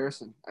accurate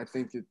comparison. I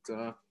think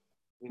that,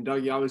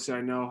 Dougie, obviously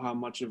I know how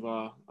much of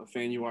a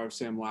fan you are of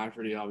Sam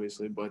Lafferty,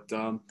 obviously, but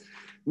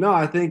no,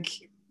 I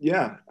think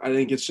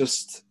it's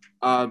just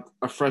a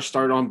fresh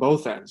start on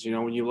both ends.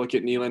 When you look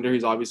at Nylander,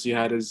 he's obviously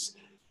had his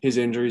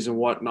injuries and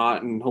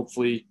whatnot, and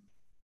hopefully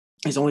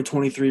he's only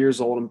 23 years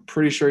old. I'm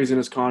pretty sure he's in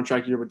his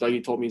contract year, but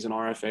Dougie told me he's an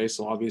RFA,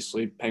 so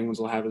obviously Penguins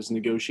will have his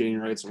negotiating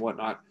rights and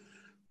whatnot.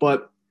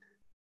 But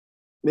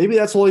maybe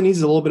that's all he needs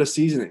is a little bit of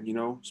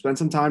seasoning, spend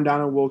some time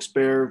down in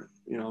Wilkes-Barre,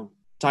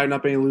 tighten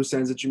up any loose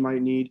ends that you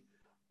might need.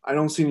 I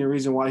don't see any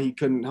reason why he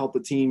couldn't help the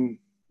team,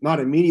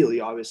 not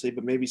immediately, obviously,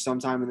 but maybe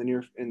sometime in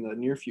the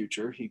near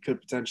future, he could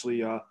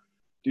potentially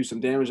do some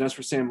damage. And as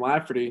for Sam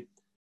Lafferty,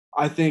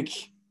 I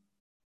think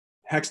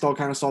Hextall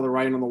kind of saw the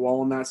writing on the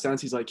wall in that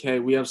sense. He's like, hey,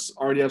 we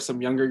already have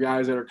some younger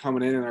guys that are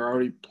coming in and they're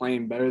already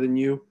playing better than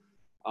you.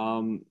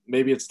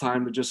 Maybe it's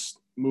time to just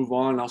move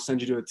on. I'll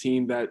send you to a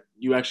team that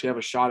you actually have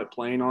a shot at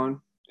playing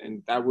on,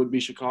 and that would be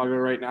Chicago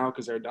right now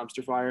because they're a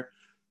dumpster fire.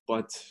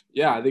 But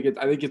yeah, I think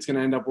it's going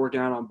to end up working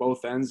out on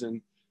both ends,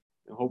 and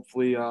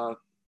hopefully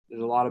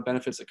there's a lot of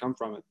benefits that come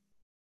from it.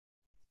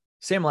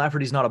 Sam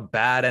Lafferty's not a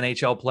bad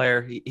NHL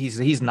player.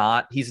 He's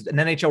not. He's an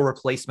NHL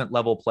replacement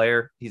level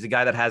player. He's a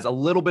guy that has a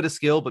little bit of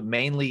skill, but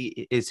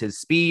mainly is his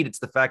speed. It's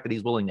the fact that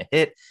he's willing to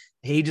hit.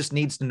 He just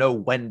needs to know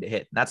when to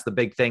hit. And that's the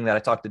big thing that I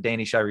talked to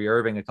Danny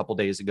Shirey-Irving a couple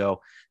days ago.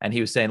 And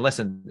he was saying,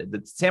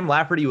 listen, Sam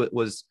Lafferty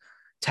was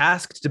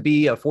tasked to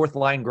be a fourth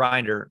line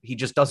grinder. He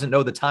just doesn't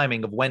know the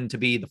timing of when to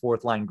be the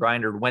fourth line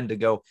grinder, when to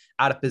go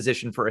out of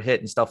position for a hit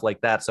and stuff like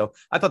that. So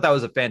I thought that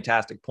was a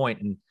fantastic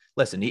point. And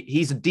listen,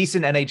 he's a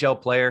decent NHL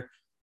player.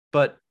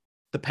 But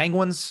the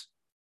Penguins,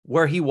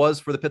 where he was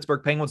for the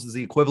Pittsburgh Penguins, is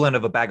the equivalent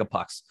of a bag of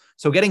pucks.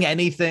 So getting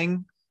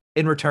anything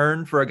in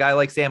return for a guy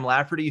like Sam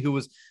Lafferty, who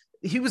was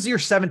your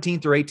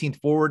 17th or 18th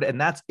forward,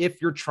 and that's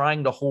if you're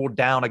trying to hold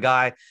down a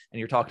guy and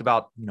you're talking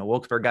about,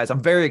 Wilkes-Barre guys.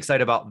 I'm very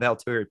excited about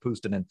Valtteri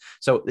Puustinen.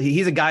 So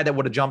he's a guy that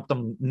would have jumped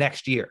them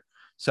next year.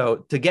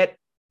 So to get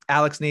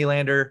Alex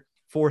Nylander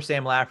for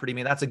Sam Lafferty, I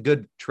mean, that's a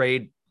good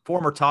trade.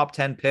 Former top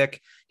 10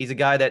 pick. He's a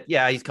guy that,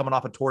 he's coming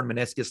off a torn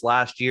meniscus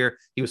last year.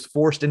 He was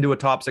forced into a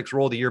top 6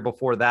 role the year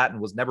before that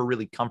and was never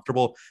really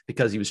comfortable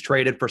because he was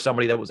traded for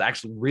somebody that was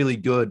actually really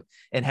good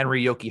in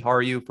Henry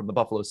Jokiharju from the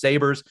Buffalo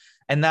Sabres.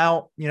 And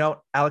now,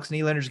 Alex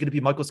Nylander is going to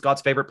be Michael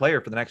Scott's favorite player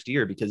for the next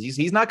year because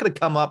he's not going to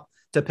come up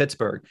to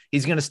Pittsburgh.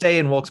 He's going to stay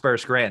in Wilkes-Barre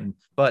Scranton,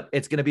 but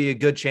it's going to be a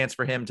good chance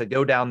for him to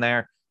go down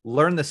there,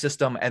 learn the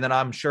system, and then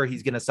I'm sure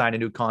he's going to sign a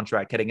new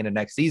contract heading into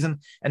next season.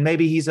 And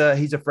maybe he's a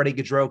Freddie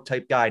Gaudreau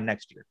type guy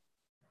next year.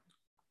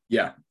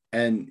 Yeah.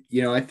 And,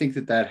 I think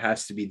that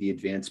has to be the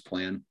advanced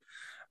plan,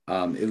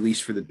 at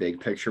least for the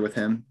big picture with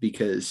him,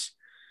 because,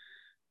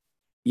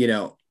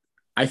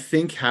 I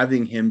think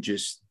having him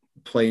just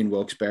play in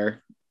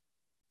Wilkes-Barre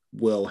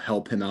will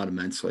help him out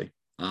immensely.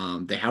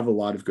 They have a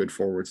lot of good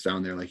forwards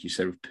down there, like you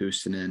said, with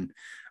Puustinen,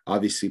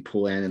 obviously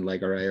Poulin and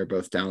Legare are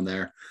both down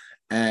there.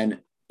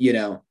 And,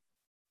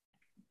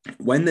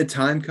 when the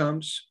time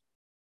comes,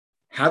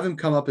 have him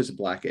come up as a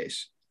black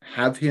ace,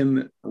 have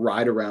him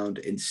ride around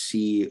and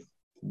see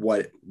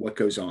what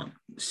goes on,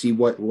 see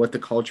what the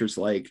culture's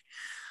like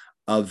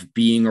of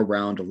being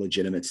around a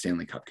legitimate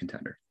Stanley Cup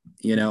contender,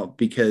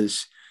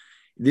 because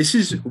this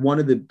is one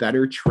of the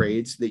better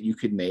trades that you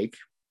could make,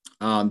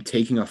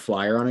 taking a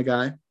flyer on a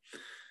guy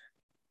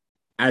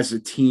as a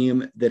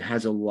team that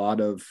has a lot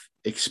of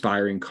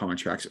expiring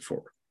contracts at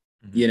forward,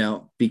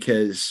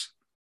 because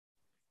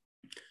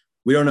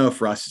we don't know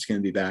if Russ is going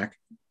to be back.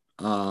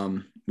 We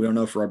don't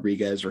know if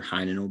Rodriguez or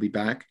Heinen will be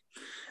back.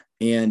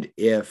 And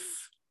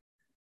if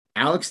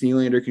Alex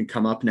Nylander can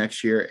come up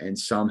next year and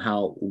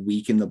somehow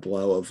weaken the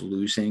blow of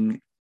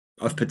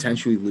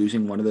potentially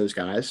losing one of those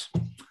guys,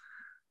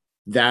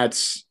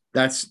 that's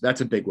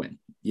a big win.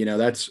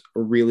 That's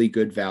a really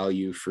good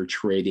value for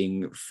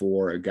trading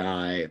for a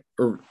guy,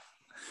 or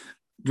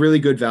really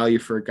good value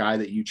for a guy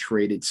that you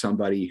traded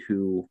somebody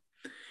who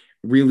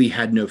really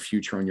had no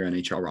future on your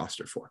NHL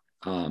roster for.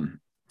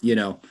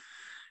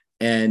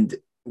 And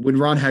when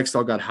Ron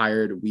Hextall got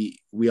hired,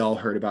 we all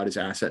heard about his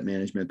asset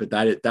management, but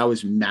that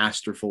was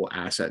masterful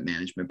asset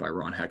management by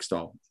Ron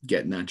Hextall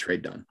getting that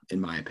trade done, in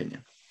my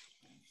opinion.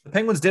 The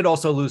Penguins did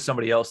also lose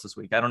somebody else this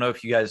week. I don't know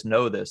if you guys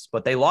know this,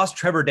 but they lost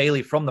Trevor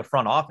Daley from the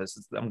front office.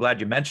 I'm glad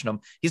you mentioned him.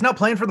 He's now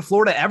playing for the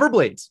Florida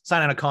Everblades,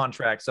 signing a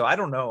contract. So I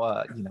don't know,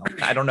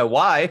 I don't know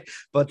why,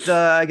 but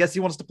I guess he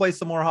wants to play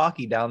some more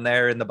hockey down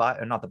there in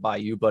not the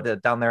Bayou,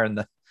 but down there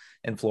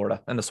in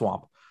Florida, in the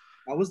swamp.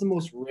 That was the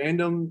most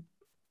random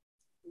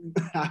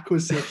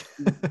acquisition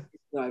that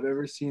I've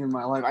ever seen in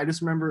my life. I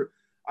just remember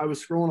I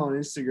was scrolling on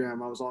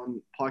Instagram. I was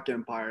on Puck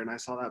Empire and I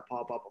saw that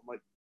pop up. I'm like,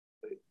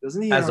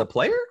 doesn't he as a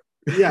player?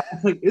 Yeah,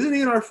 like, isn't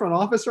he in our front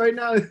office right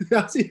now?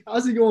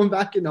 How's he going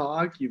back into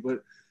hockey?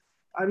 But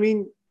I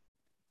mean,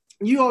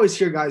 you always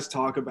hear guys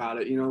talk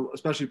about it,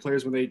 especially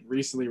players when they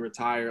recently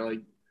retire, like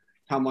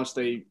how much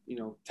they,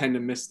 tend to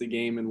miss the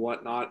game and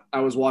whatnot. I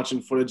was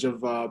watching footage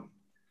of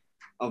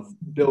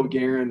Bill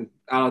Guerin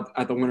out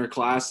at the Winter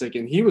Classic,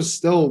 and he was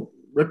still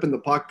ripping the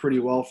puck pretty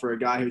well for a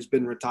guy who's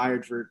been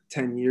retired for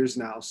 10 years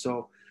now.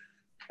 So,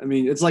 I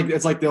mean, it's like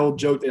the old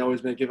joke they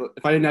always make.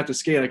 If I didn't have to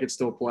skate, I could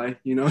still play.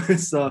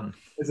 It's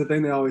a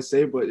thing they always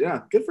say. But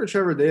yeah, good for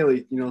Trevor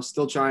Daley.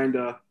 Still trying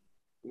to,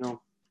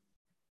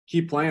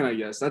 keep playing. I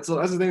guess that's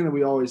the thing that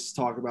we always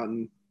talk about,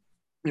 and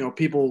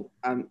people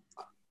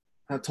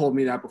have told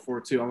me that before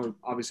too.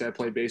 Obviously I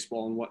play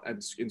baseball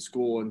in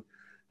school, and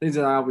things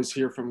that I always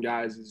hear from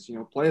guys is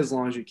play as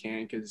long as you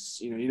can, because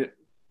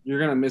you're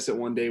gonna miss it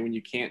one day when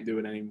you can't do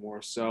it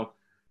anymore. So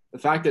the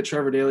fact that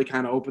Trevor Daley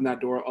kind of opened that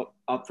door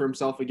up for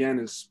himself again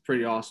is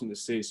pretty awesome to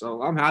see.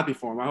 So I'm happy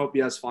for him. I hope he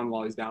has fun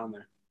while he's down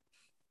there.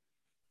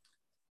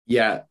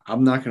 Yeah,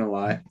 I'm not going to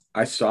lie.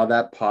 I saw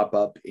that pop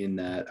up in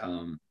that,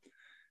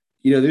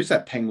 there's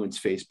that Penguins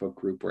Facebook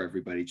group where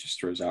everybody just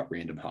throws out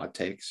random hot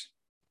takes.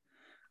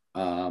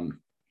 I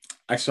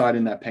saw it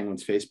in that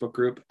Penguins Facebook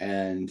group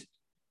and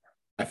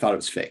I thought it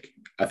was fake.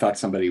 I thought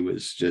somebody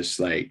was just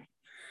like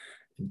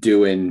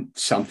doing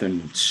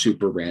something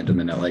super random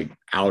and like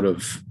out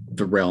of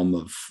the realm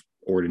of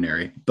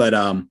ordinary. But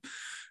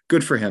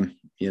good for him,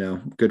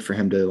 good for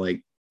him to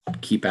like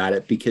keep at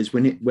it, because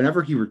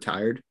whenever he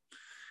retired,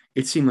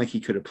 it seemed like he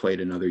could have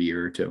played another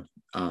year or two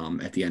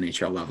at the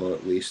NHL level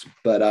at least.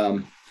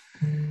 But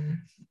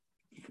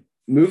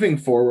moving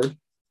forward,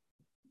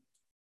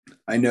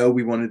 I know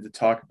we wanted to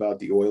talk about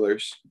the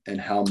Oilers and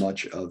how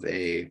much of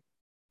a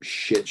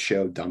shit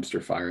show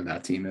dumpster fire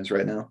that team is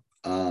right now.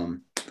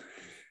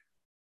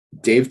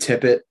 Dave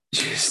Tippett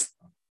just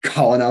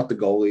calling out the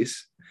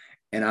goalies.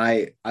 And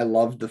I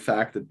loved the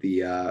fact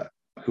that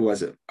who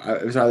was it?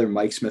 It was either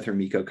Mike Smith or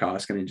Mikko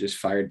Koskinen just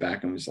fired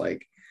back and was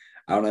like,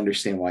 I don't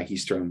understand why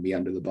he's throwing me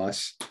under the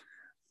bus.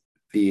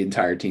 The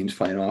entire team's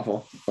playing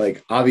awful.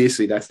 Like,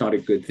 obviously that's not a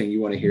good thing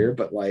you want to hear,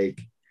 but like,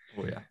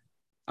 oh yeah,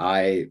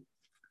 I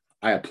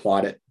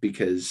applaud it,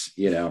 because,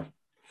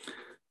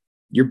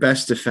 your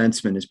best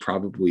defenseman is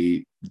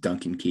probably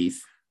Duncan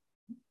Keith,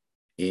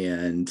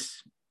 and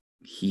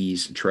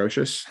he's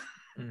atrocious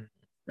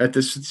at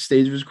this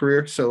stage of his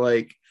career. So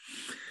like,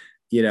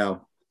 it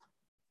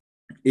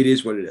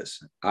is what it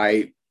is.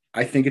 I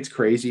think it's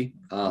crazy.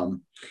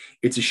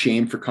 It's a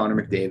shame for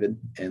Connor McDavid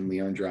and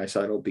Leon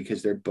Draisaitl,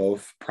 because they're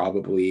both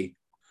probably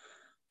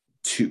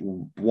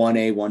 1A,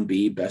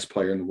 1B best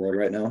player in the world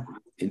right now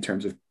in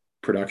terms of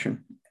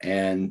production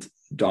and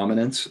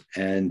dominance.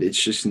 And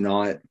it's just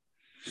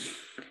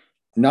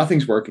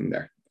nothing's working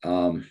there.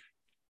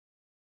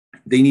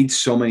 They need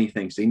so many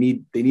things. They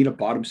need a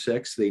bottom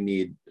six. They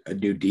need a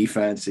new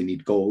defense. They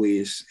need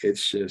goalies.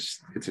 It's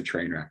a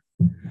train wreck.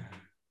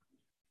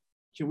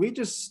 Can we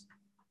just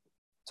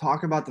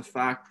talk about the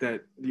fact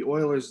that the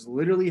Oilers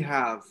literally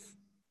have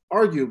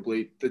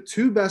arguably the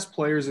two best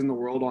players in the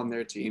world on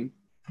their team,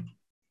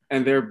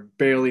 and they're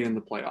barely in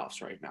the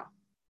playoffs right now?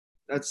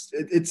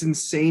 It's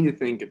insane to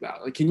think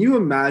about. Like, can you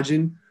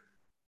imagine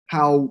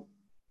how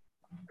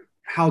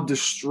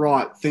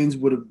distraught things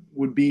would have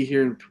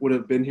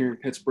been here in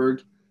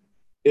Pittsburgh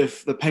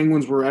if the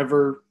Penguins were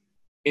ever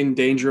in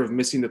danger of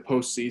missing the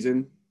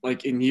postseason,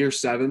 like in year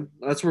 7?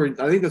 I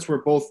think that's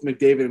where both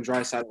McDavid and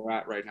Draisaitl are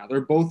at right now.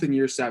 They're both in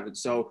year 7.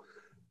 So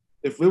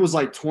if it was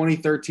like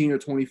 2013 or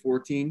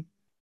 2014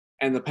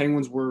 and the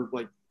Penguins were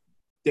like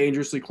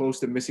dangerously close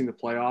to missing the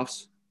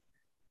playoffs,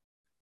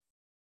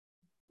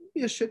 it'd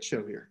be a shit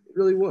show here. It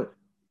really would.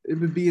 It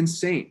would be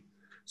insane.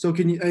 So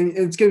and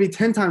it's going to be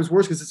 10 times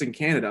worse because it's in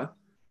Canada,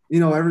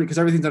 because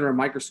everything's under a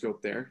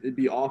microscope there. It'd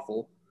be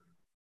awful.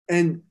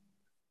 And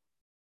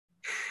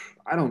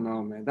I don't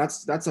know, man.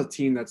 That's a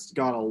team that's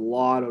got a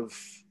lot of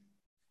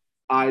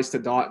I's to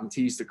dot and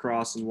T's to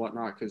cross and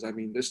whatnot. Because I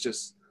mean,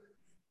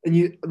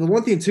 the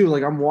one thing too,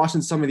 like I'm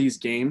watching some of these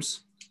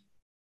games,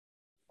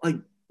 like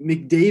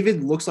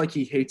McDavid looks like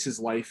he hates his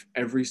life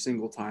every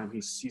single time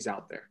he's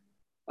out there.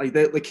 Like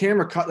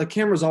the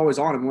camera's always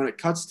on him. When it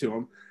cuts to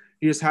him,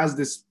 he just has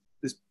this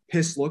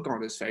pissed look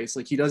on his face,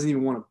 like he doesn't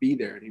even want to be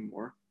there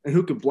anymore. And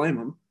who could blame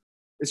him?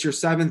 It's your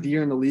 7th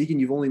year in the league,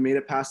 and you've only made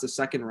it past the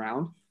second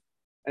round.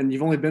 And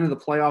you've only been in the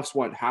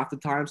playoffs, half the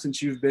time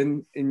since you've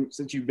been in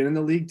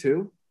the league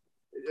too.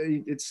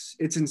 It's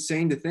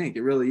insane to think.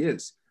 It really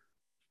is.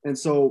 And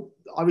so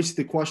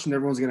obviously the question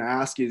everyone's going to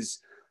ask is,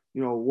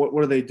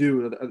 what do they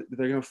do?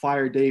 They're going to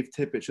fire Dave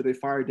Tippett. Should they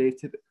fire Dave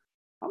Tippett?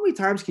 How many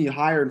times can you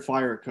hire and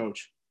fire a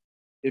coach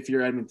if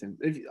you're Edmonton?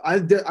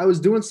 I was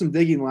doing some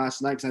digging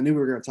last night because I knew we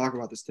were going to talk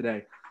about this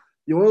today.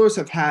 The Oilers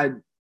have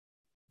had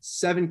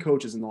 7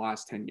 coaches in the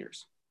last 10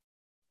 years.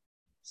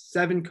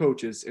 7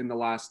 coaches in the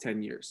last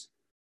 10 years.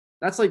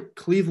 That's like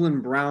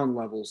Cleveland Brown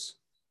levels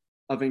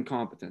of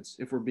incompetence,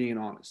 if we're being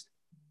honest.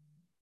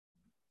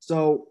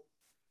 So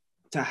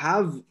to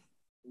have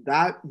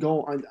that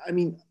go on, I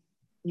mean,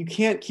 you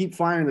can't keep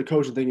firing the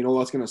coach and thinking,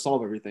 that's going to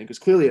solve everything, because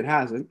clearly it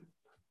hasn't.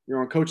 You're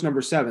on coach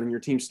number 7 and your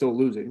team's still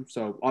losing.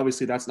 So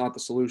obviously that's not the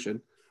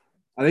solution.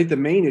 I think the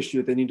main issue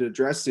that they need to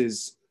address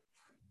is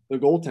the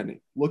goaltending.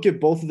 Look at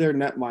both of their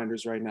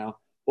netminders right now.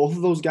 Both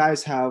of those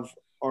guys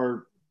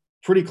are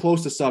pretty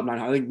close to sub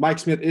 900. I think Mike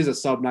Smith is a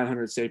sub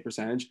 900 save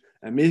percentage,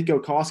 and Mikko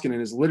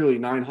Koskinen is literally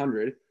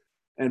 900.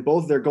 And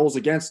both their goals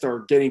against are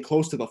getting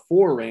close to the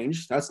 4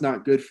 range. That's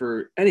not good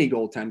for any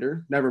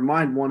goaltender, never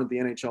mind one at the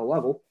NHL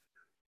level.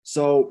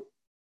 So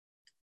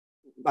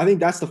I think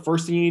that's the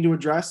first thing you need to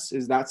address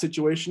is that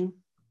situation.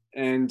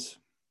 And,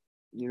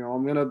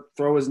 I'm going to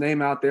throw his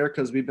name out there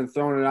because we've been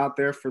throwing it out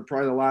there for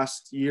probably the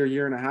last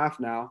year and a half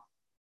now.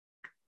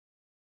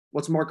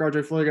 What's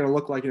Marc-Andre Fleury going to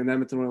look like in an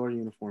Edmonton Oilers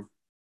uniform?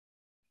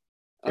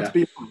 Let's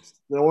be honest.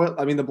 The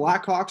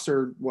Blackhawks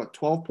are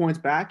 12 points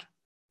back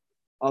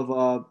of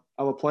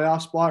a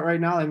playoff spot right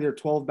now. I think they're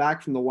 12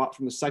 back from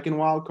the second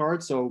wild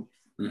card. So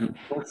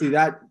don't see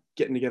that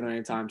getting together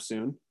anytime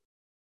soon.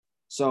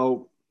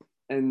 So,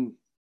 and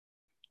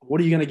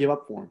what are you going to give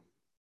up for him?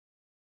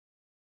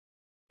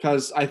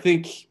 Because I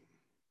think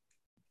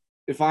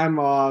if I'm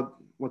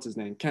what's his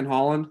name, Ken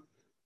Holland,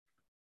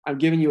 I'm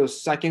giving you a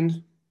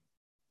second,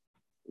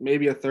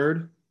 maybe a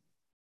third,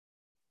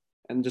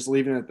 and just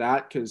leaving it at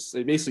that because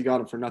they basically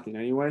got him for nothing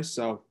anyway.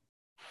 So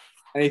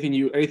anything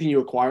you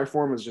acquire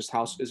for him is just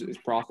is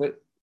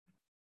profit.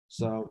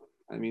 So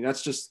I mean,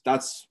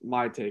 that's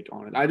my take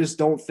on it. I just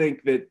don't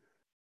think that,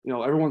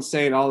 everyone's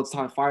saying all the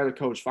time, fire the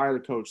coach, fire the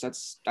coach.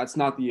 That's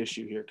not the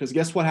issue here. Because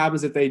guess what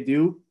happens if they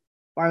do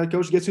fire the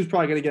coach? Guess who's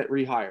probably going to get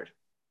rehired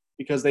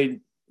because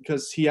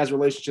he has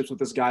relationships with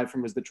this guy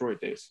from his Detroit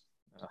days.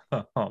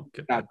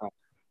 Okay.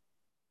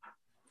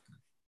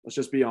 Let's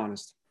just be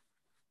honest.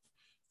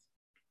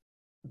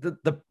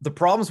 The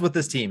problems with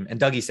this team, and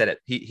Dougie said it,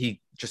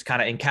 he just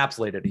kind of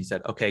encapsulated. He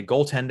said, okay,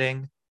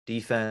 goaltending,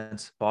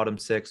 defense, bottom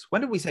six.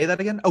 When did we say that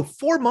again? Oh,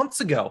 4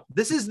 months ago.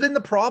 This has been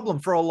the problem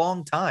for a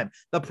long time.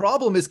 The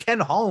problem is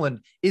Ken Holland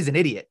is an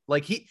idiot.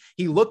 Like he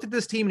looked at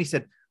this team and he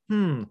said,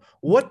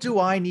 what do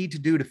I need to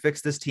do to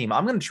fix this team?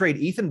 I'm going to trade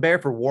Ethan Bear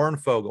for Warren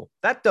Fogle.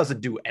 That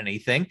doesn't do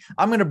anything.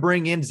 I'm going to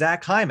bring in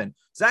Zach Hyman.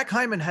 Zach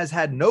Hyman has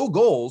had no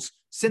goals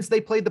since they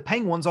played the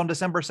Penguins on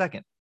December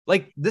 2nd.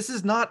 Like this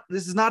is not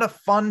a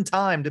fun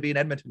time to be an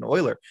Edmonton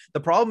Oiler. The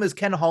problem is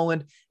Ken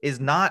Holland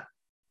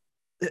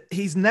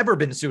he's never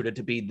been suited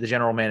to be the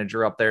general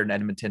manager up there in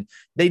Edmonton.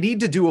 They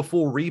need to do a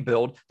full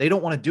rebuild. They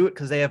don't want to do it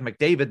because they have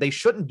McDavid. They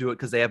shouldn't do it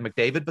because they have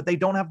McDavid, but they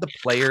don't have the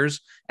players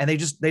and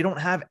they don't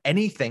have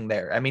anything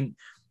there. I mean,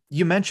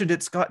 you mentioned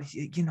it, Scott,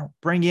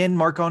 bring in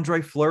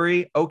Marc-Andre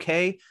Fleury.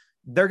 Okay.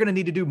 They're going to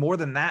need to do more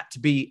than that to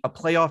be a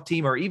playoff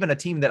team or even a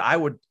team that I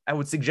would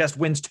suggest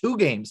wins 2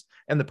 games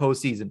in the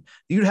postseason.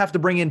 You'd have to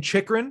bring in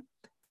Chychrun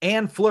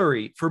and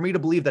Fleury for me to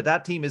believe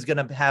that team is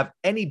going to have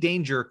any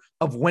danger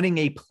of winning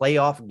a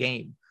playoff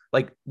game.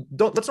 Like,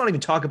 let's not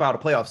even talk about a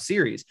playoff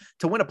series.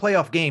 To win a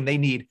playoff game, they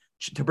need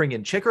to bring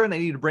in Chychrun, they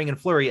need to bring in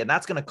Fleury, and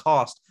that's going to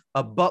cost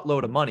a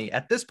buttload of money.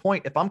 At this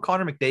point, if I'm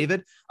Connor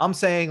McDavid, I'm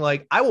saying,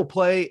 like, I will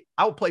play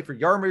for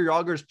Jaromir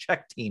Jagr's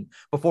Czech team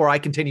before I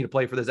continue to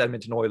play for this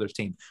Edmonton Oilers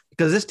team,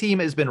 because this team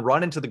has been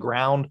run into the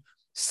ground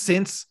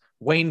since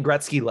Wayne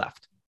Gretzky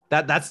left.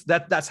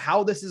 That's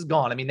how this has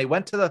gone. I mean, they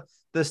went to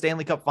the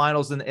Stanley Cup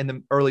Finals in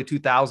the early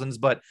 2000s,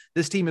 but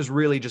this team has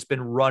really just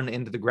been run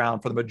into the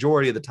ground for the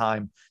majority of the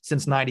time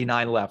since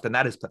 99 left, and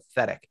that is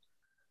pathetic.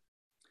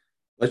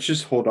 Let's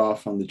just hold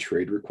off on the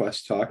trade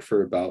request talk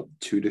for about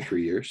 2 to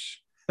 3 years.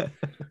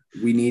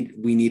 we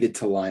need it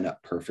to line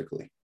up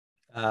perfectly.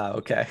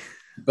 Okay.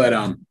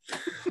 But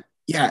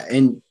yeah,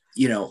 and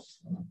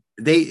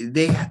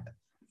they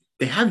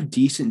have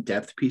decent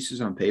depth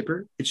pieces on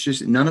paper. It's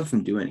just none of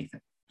them do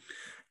anything.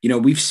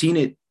 We've seen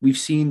it. We've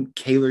seen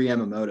Kailer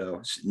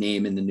Yamamoto's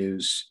name in the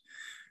news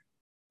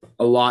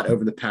a lot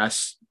over the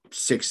past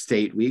 6 to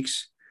 8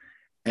 weeks.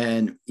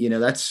 And,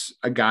 that's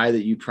a guy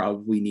that you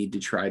probably need to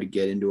try to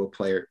get into a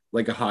player,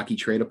 like a hockey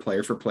trade, a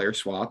player for player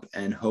swap,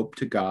 and hope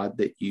to God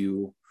that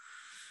you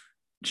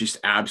just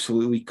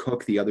absolutely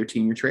cook the other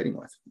team you're trading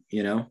with,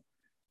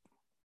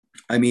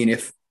 I mean,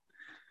 if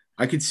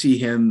I could see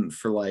him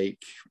for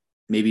like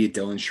maybe a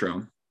Dylan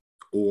Strome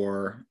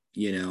or,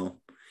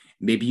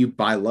 maybe you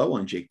buy low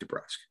on Jake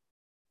DeBrusk.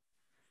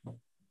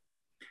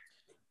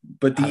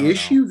 But the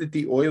issue that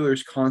the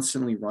Oilers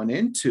constantly run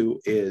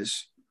into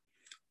is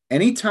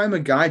anytime a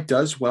guy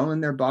does well in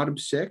their bottom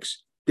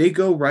 6, they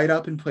go right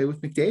up and play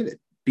with McDavid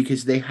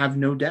because they have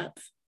no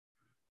depth.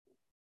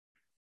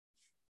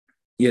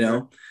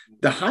 The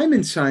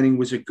Hyman signing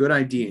was a good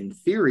idea in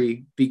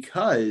theory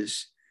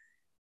because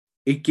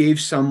it gave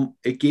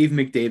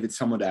McDavid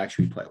someone to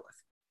actually play with.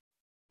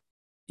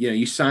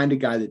 You signed a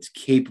guy that's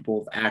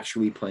capable of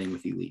actually playing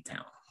with elite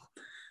talent.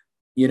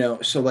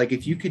 So like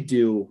if you could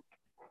do,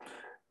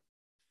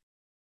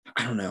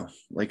 I don't know,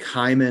 like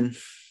Hyman,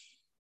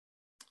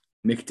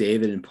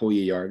 McDavid, and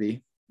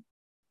Puljujarvi,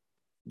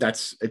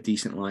 that's a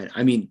decent line.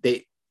 I mean,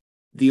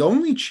 the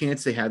only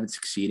chance they have at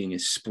succeeding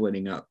is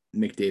splitting up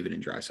McDavid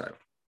and Draisaitl.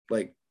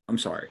 Like, I'm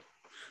sorry.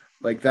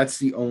 Like, that's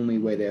the only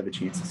way they have a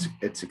chance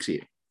at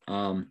succeeding.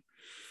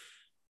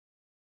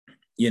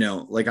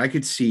 Like I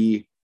could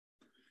see,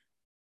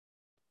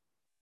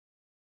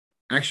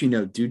 actually,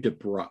 no, do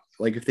DeBrusk.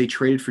 Like if they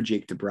traded for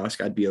Jake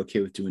DeBrusk, I'd be okay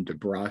with doing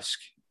DeBrusk,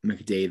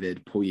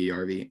 McDavid,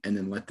 Puljujarvi, and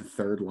then let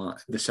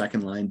the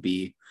second line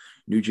be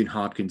Nugent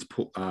Hopkins,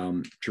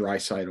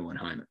 Draisaitl, and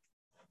Hyman.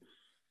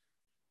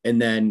 And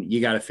then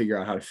you got to figure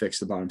out how to fix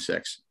the bottom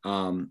 6.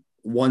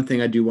 One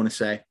thing I do want to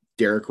say,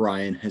 Derek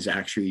Ryan has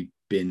actually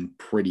been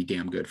pretty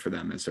damn good for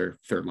them as their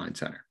third line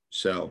center.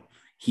 So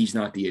he's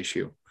not the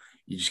issue.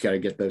 You just got to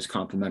get those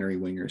complementary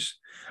wingers.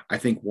 I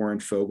think Warren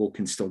Fogle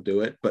can still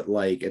do it, but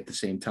like at the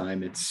same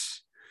time,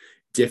 it's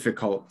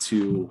difficult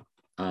to,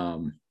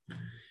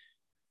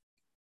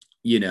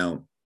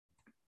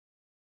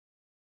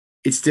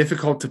 it's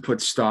difficult to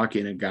put stock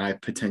in a guy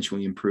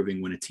potentially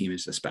improving when a team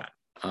is this bad.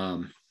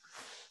 And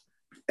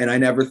I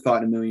never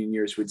thought in a million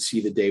years would see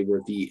the day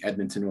where the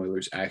Edmonton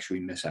Oilers actually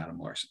miss Adam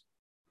Larson.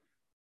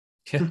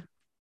 Yeah.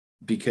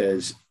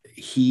 Because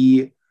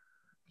he's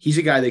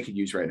a guy they could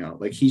use right now.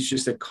 Like he's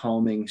just a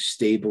calming,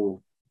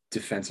 stable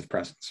defensive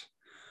presence.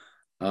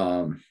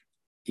 You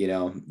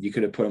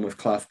could have put him with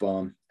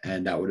Klefbom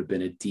and that would have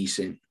been a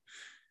decent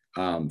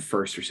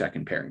first or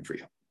second pairing for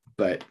you.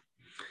 But,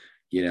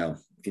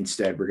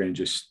 instead we're going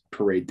to just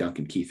parade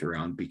Duncan Keith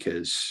around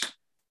because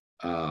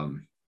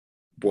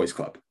boys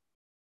club.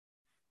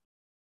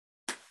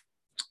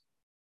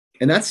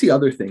 And that's the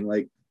other thing.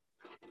 Like,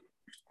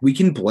 we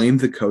can blame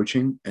the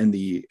coaching and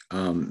the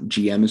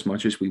GM as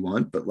much as we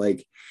want, but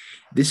like,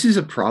 this is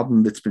a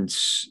problem that's been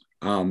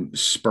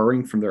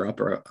spurring from their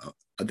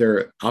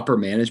upper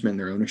management,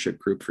 their ownership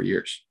group for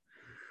years.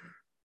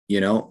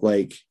 You know,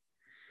 like,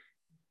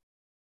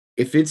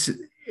 if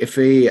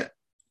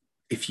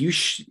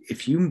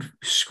you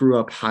screw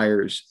up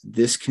hires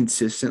this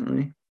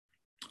consistently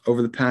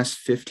over the past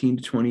 15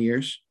 to 20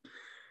 years,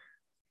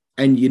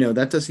 and you know,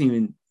 that doesn't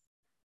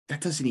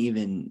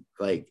even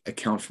like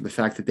account for the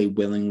fact that they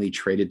willingly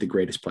traded the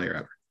greatest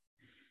player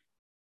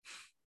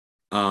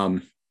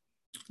ever.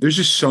 There's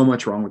just so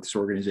much wrong with this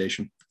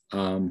organization.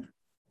 You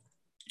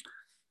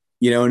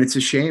know, and it's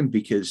a shame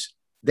because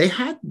they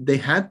had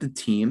the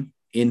team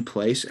in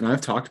place, and I've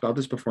talked about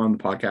this before on the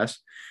podcast.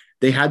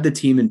 They had the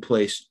team in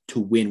place to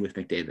win with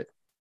McDavid,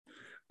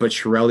 but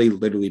Chiarelli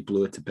literally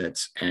blew it to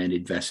bits and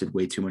invested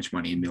way too much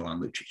money in Milan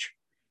Lucic.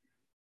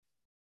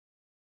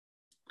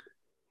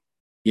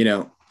 You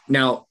know,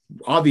 now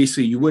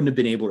obviously you wouldn't have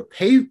been able to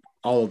pay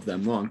all of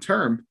them long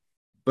term,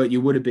 but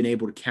you would have been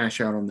able to cash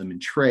out on them in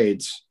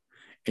trades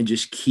and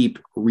just keep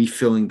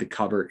refilling the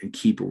cupboard and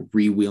keep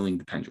rewheeling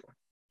the pendulum.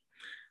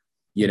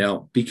 You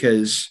know,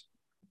 because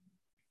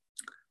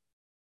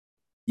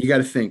you got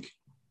to think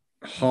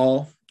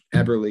Hall,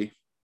 Eberle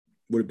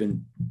would have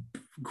been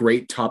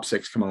great top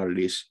 6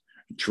 commodities.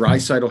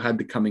 Draisaitl had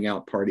the coming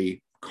out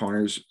party.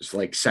 Connor's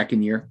like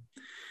second year.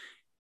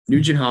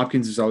 Nugent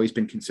Hopkins has always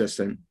been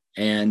consistent.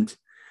 And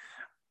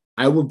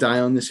I will die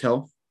on this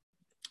hill.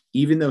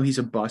 Even though he's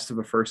a bust of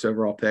a first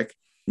overall pick,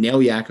 Nail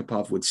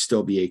Yakupov would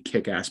still be a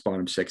kick-ass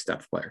bottom 6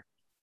 depth player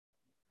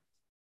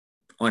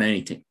on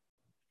any team.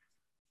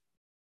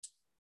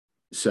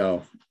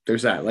 So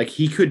there's that. Like,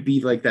 he could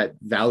be like that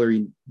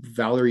Valerie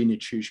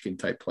Nichushkin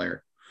type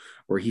player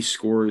where he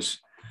scores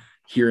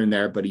here and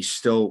there, but he's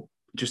still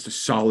just a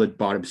solid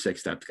bottom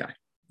 6 depth guy.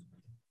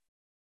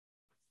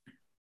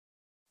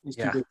 He's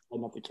too big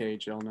to up the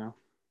KHL now.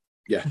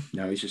 Yeah,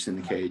 no, he's just in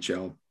the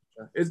KHL.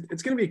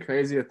 It's going to be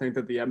crazy to think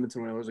that the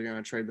Edmonton Oilers are going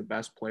to trade the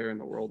best player in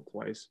the world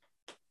twice.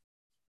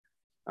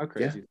 How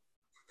crazy.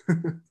 Yeah.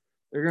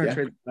 They're going to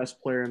trade the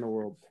best player in the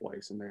world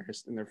twice in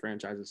their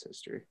franchise's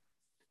history.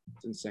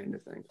 It's insane to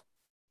think.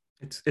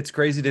 It's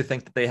crazy to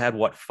think that they had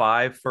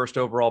 5 first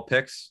overall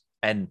picks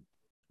and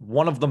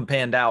one of them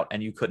panned out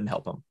and you couldn't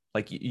help him.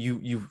 Like,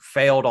 you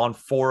failed on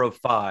 4 of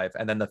 5,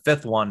 and then the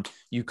 5th one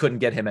you couldn't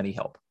get him any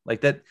help.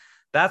 Like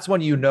that's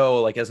when, you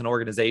know, like, as an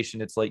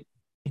organization, it's like,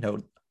 you know,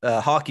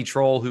 Hockey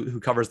Troll who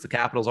covers the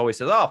Capitals always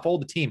says, "Oh,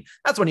 fold the team."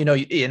 That's when you know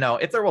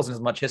if there wasn't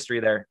as much history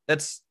there.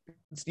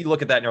 You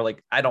look at that and you're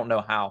like, I don't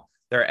know how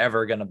they're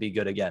ever going to be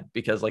good again,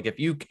 because like, if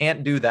you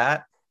can't do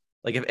that,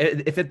 like,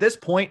 if at this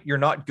point you're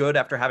not good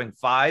after having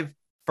 5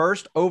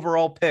 first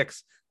overall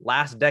picks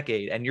last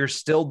decade and you're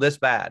still this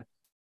bad,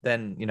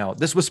 then, you know,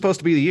 this was supposed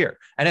to be the year.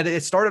 And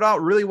it started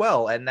out really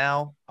well, and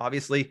now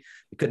obviously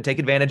you couldn't take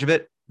advantage of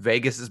it.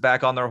 Vegas is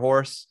back on their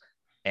horse.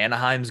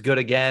 Anaheim's good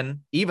again.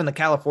 Even the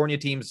California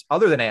teams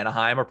other than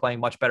Anaheim are playing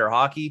much better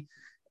hockey.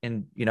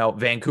 And, you know,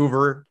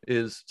 Vancouver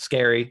is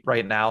scary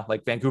right now.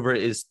 Like, Vancouver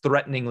is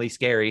threateningly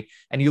scary.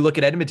 And you look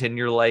at Edmonton,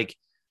 you're like,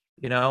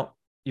 you know,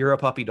 you're a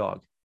puppy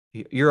dog.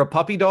 You're a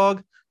puppy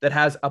dog that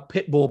has a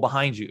pit bull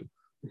behind you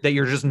that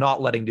you're just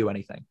not letting do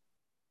anything.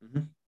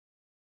 Mm-hmm.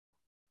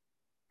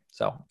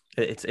 So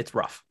it's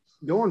rough.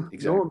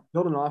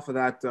 Building off of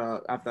that,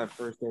 after that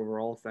first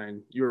overall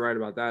thing, you were right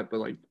about that. But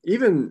like,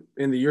 even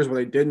in the years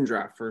where they didn't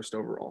draft first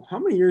overall, how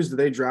many years did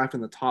they draft in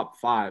the top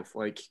 5,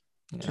 like,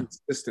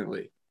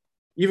 consistently?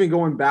 Even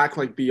going back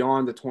like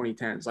beyond the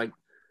 2010s, like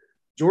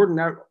Jordan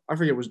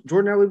Eberle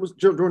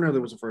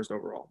was the first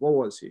overall. What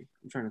was he?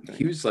 I'm trying to think.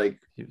 He was like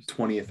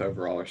 20th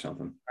overall or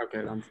something.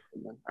 Okay, all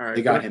right.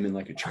 They got him in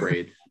like a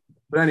trade.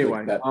 But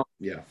anyway,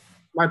 yeah.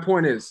 My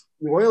point is,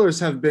 the Oilers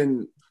have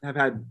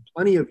had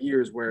plenty of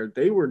years where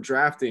they were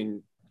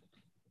drafting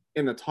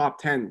in the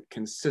top 10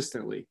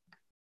 consistently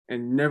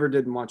and never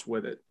did much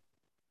with it.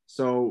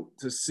 So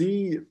to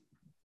see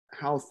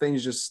how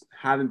things just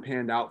haven't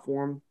panned out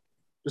for them,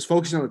 just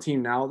focusing on the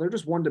team now, they're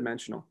just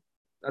one-dimensional.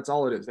 That's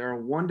all it is. They're a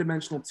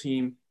one-dimensional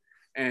team,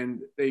 and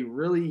they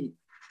really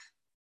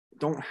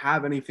don't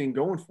have anything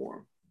going for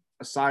them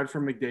aside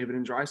from McDavid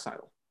and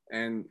Draisaitl.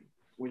 And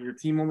when your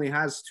team only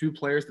has 2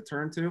 players to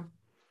turn to,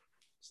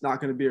 it's not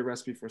going to be a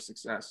recipe for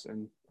success.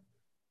 And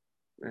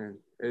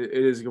it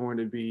is going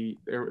to be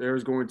 – there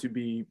is going to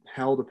be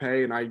hell to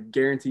pay, and I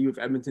guarantee you if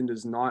Edmonton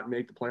does not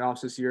make the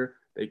playoffs this year,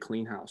 they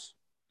clean house.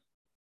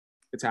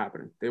 It's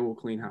happening. They will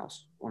clean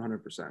house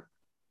 100%.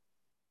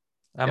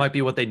 That might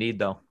be what they need,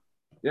 though.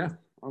 Yeah,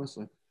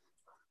 honestly.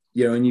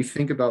 You know, and you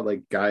think about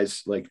like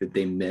guys like that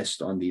they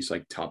missed on these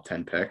like top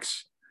 10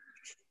 picks.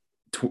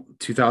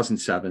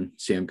 2007,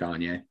 Sam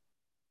Gagner.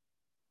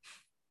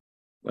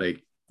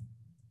 Like,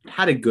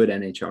 had a good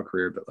NHL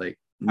career, but like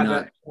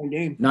not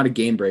a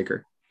game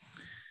breaker.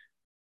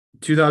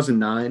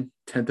 2009,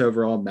 10th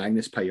overall,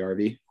 Magnus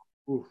Pajärvi.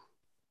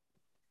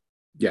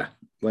 Yeah,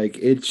 like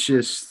it's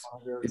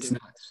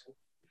nuts.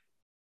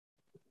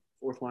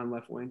 fourth line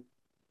left wing.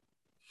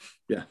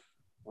 Yeah.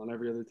 On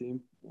every other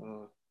team.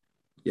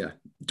 Yeah.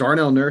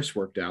 Darnell Nurse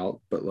worked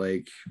out, but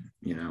like,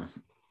 I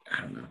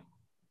don't know.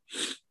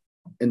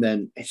 And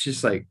then it's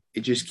just like,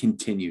 it just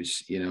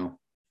continues,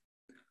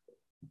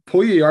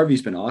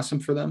 Puljujärvi's been awesome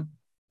for them,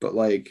 but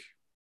like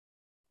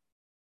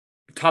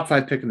top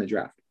 5 pick in the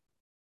draft.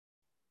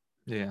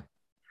 Yeah.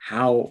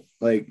 How,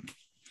 like,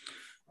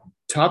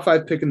 top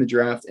 5 pick in the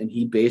draft, and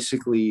he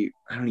basically,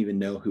 I don't even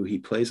know who he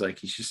plays like.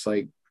 He's just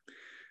like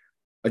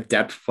a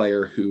depth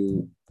player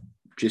who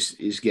just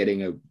is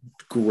getting a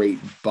great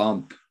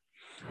bump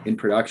in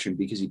production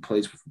because he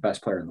plays with the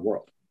best player in the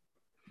world.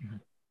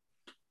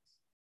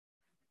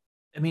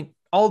 I mean,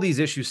 all these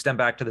issues stem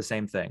back to the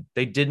same thing.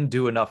 They didn't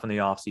do enough in the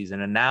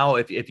offseason. And now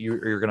if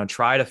you're going to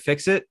try to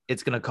fix it,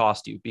 it's going to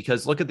cost you,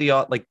 because look at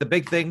the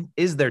big thing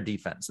is their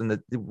defense. And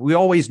we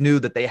always knew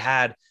that they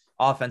had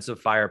offensive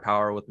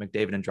firepower with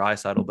McDavid and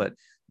Draisaitl, but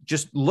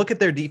just look at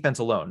their defense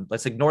alone.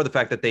 Let's ignore the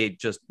fact that they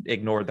just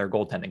ignored their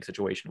goaltending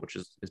situation, which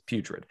is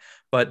putrid.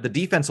 But the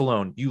defense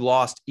alone, you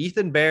lost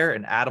Ethan Bear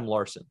and Adam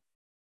Larson.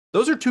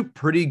 Those are 2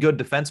 pretty good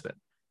defensemen.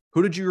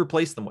 Who did you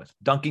replace them with?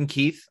 Duncan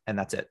Keith, and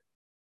that's it.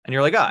 And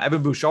you're like,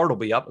 Evan Bouchard will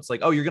be up. It's like,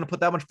 you're going to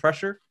put that much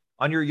pressure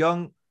on your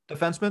young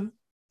defenseman?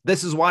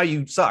 This is why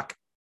you suck.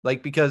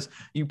 Like, because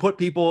you put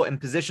people in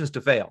positions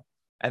to fail.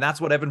 And that's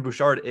what Evan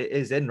Bouchard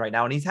is in right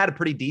now. And he's had a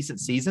pretty decent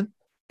season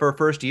for a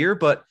first year,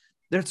 but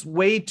there's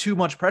way too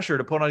much pressure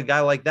to put on a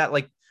guy like that.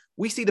 Like,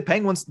 we see the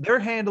Penguins, they're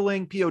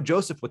handling P.O.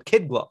 Joseph with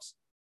kid gloves.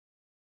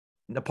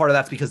 And a part of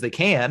that's because they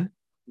can.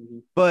 Mm-hmm.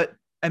 But,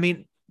 I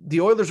mean,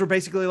 the Oilers were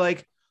basically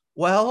like,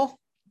 well,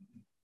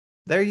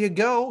 there you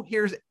go.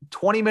 Here's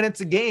 20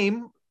 minutes a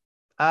game.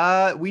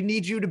 We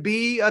need you to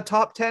be a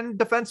top 10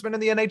 defenseman in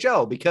the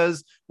NHL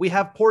because we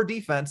have poor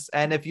defense.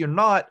 And if you're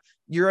not,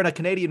 you're in a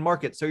Canadian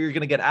market, so you're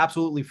going to get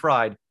absolutely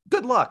fried.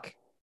 Good luck.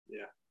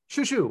 Yeah.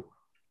 Shoo.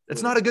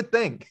 It's not a good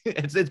thing.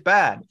 It's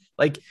bad.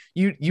 Like,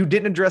 you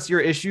didn't address your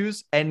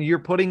issues, and you're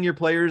putting your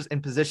players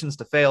in positions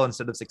to fail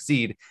instead of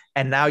succeed.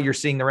 And now you're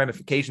seeing the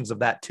ramifications of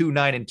that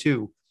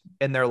 2-9-2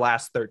 in their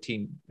last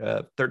 13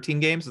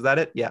 games. Is that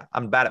it? Yeah.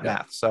 I'm bad at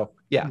math. So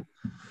yeah.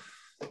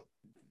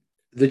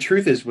 The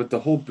truth is, with the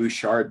whole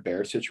Bouchard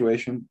Bear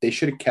situation, they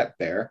should have kept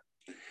Bear.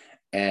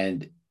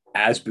 And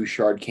as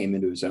Bouchard came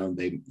into his own,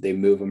 they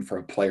move him for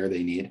a player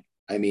they need.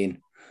 I mean,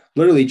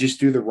 literally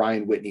just do the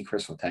Ryan Whitney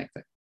Crystal Tank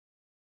thing.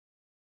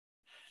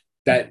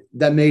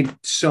 That made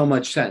so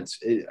much sense.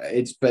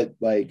 But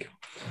like,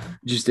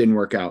 just didn't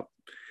work out.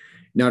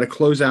 Now, to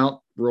close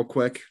out real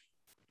quick,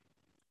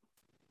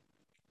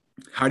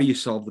 how do you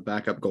solve the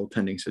backup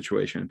goaltending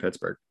situation in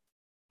Pittsburgh?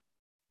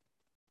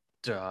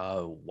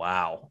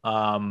 Wow.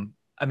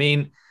 I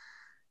mean,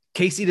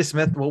 Casey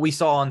DeSmith, what we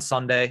saw on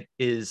Sunday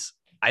is,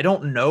 I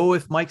don't know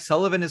if Mike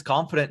Sullivan is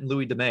confident in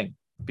Louis Domingue,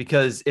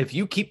 because if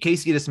you keep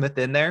Casey DeSmith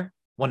in there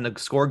when the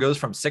score goes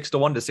from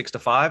 6-1 to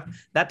 6-5,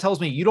 that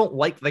tells me you don't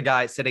like the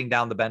guy sitting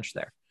down the bench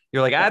there.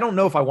 You're like, I don't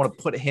know if I want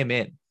to put him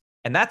in.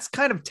 And that's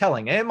kind of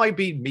telling. And it might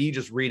be me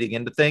just reading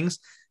into things,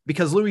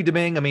 because Louis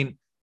Domingue, I mean,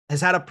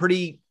 has had a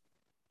pretty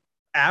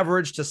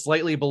average to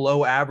slightly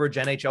below average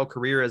NHL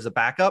career as a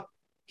backup.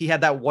 He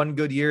had that one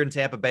good year in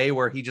Tampa Bay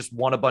where he just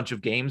won a bunch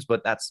of games,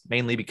 but that's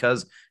mainly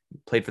because he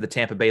played for the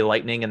Tampa Bay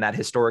Lightning in that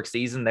historic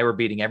season. They were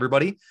beating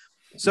everybody.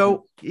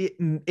 So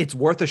it's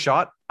worth a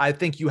shot. I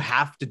think you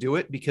have to do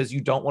it because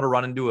you don't want to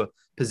run into a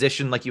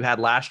position like you had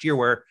last year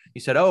where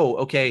you said, oh,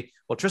 okay,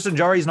 well, Tristan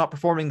Jarry is not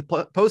performing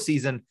the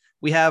postseason.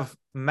 We have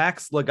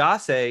Max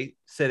Lagacé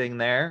sitting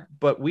there,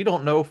 but we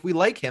don't know if we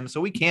like him,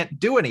 so we can't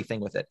do anything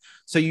with it.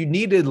 So you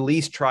need to at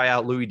least try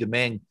out Louis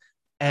Domingue.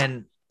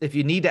 And if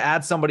you need to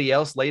add somebody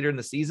else later in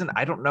the season,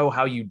 I don't know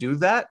how you do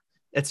that.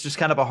 It's just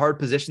kind of a hard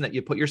position that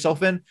you put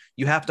yourself in.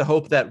 You have to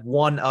hope that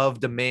one of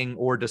Domingue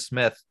or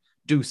DeSmith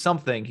do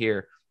something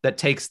here that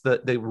takes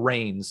the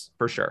reins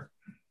for sure.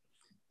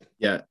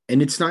 Yeah.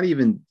 And it's not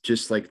even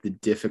just like the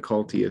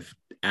difficulty of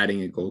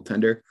adding a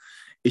goaltender.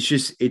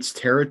 It's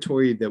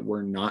territory that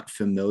we're not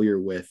familiar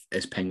with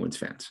as Penguins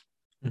fans.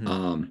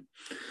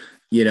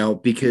 Mm-hmm.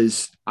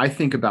 Because I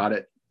think about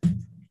it,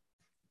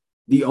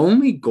 the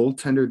only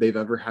goaltender they've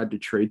ever had to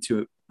trade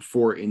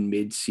for in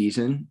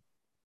mid-season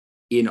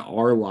in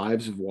our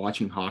lives of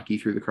watching hockey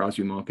through the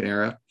Crosby Malkin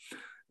era,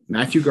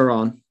 Matthew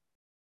Garon,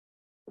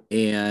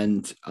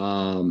 and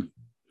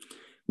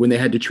when they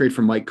had to trade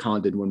for Mike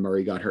Condon when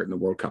Murray got hurt in the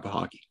World Cup of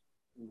Hockey.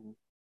 Mm-hmm.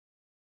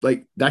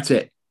 Like, that's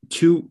it.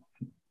 Two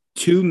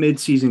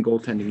mid-season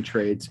goaltending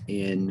trades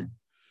in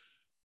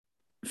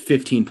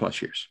 15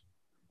 plus years.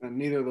 And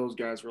neither of those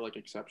guys were like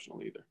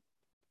exceptional either.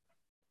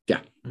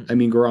 Yeah. I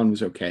mean, Garon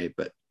was okay,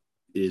 but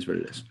it is what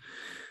it is.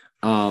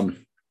 But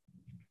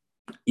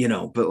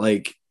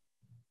like,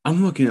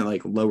 I'm looking at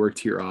like lower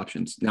tier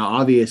options. Now,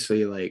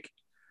 obviously, like,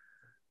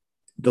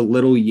 the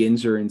little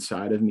Yinzer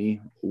inside of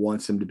me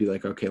wants them to be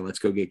like, okay, let's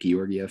go get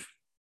Georgiev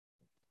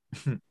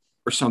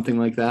or something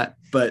like that.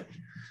 But,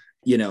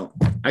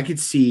 I could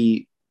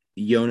see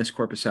Jonas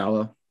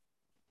Korpisalo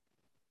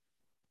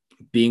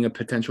being a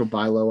potential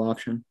buy low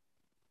option.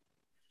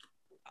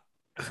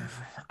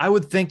 I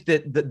would think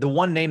that the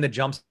one name that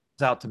jumps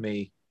out to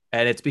me,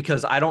 and it's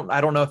because I don't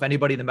know if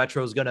anybody in the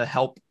Metro is going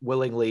to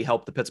willingly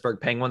help the Pittsburgh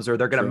Penguins, or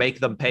they're going to make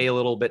them pay a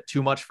little bit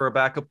too much for a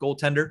backup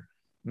goaltender.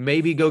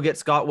 Maybe go get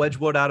Scott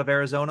Wedgwood out of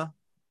Arizona.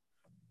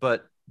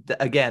 But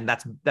again,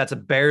 that's a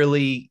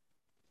barely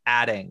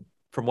adding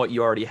from what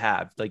you already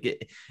have.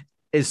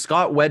 Is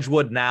Scott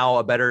Wedgwood now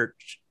a better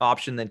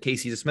option than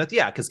Casey DeSmith?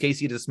 Yeah, because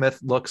Casey DeSmith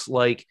looks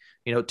like,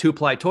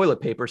 2-ply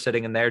toilet paper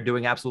sitting in there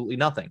doing absolutely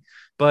nothing.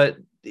 But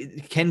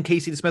can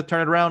Casey DeSmith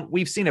turn it around?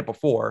 We've seen it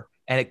before,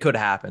 and it could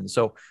happen.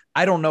 So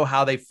I don't know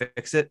how they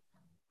fix it.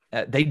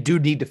 They do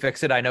need to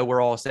fix it. I know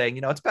we're all saying,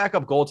 it's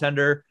backup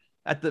goaltender.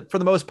 For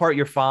the most part,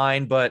 you're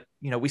fine. But,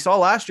 we saw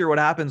last year what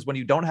happens when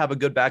you don't have a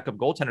good backup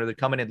goaltender that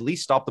come in and at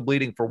least stop the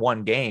bleeding for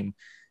one game.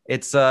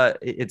 It's going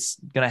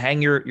to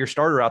hang your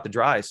starter out to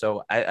dry.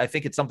 So I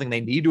think it's something they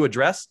need to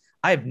address.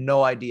 I have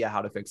no idea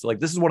how to fix it.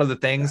 This is one of the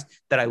things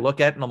that I look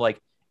at and I'm like,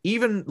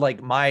 even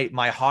like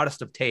my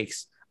hottest of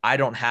takes, I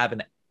don't have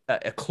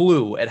a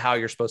clue at how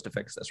you're supposed to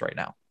fix this right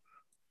now.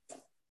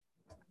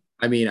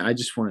 I mean, I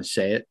just want to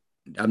say it.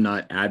 I'm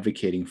not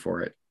advocating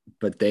for it,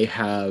 but they'll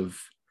have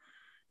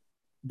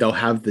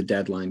the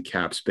deadline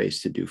cap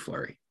space to do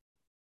Fleury.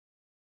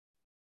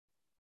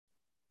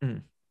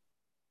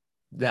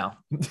 No.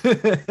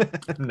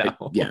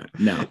 No. Yeah,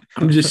 no.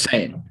 I'm just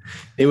saying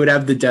they would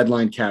have the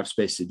deadline cap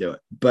space to do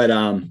it. But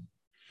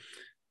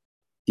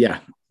yeah,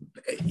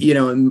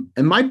 and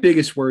my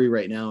biggest worry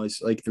right now is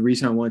like the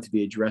reason I want it to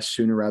be addressed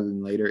sooner rather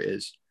than later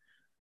is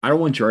I don't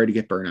want Jarry to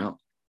get burnt out.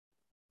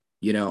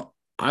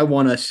 I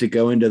want us to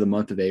go into the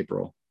month of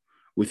April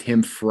with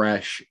him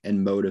fresh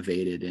and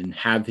motivated and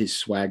have his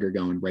swagger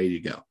going,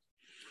 ready to go.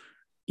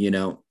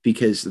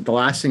 Because the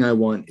last thing I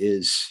want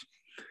is,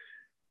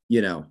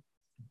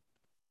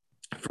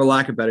 for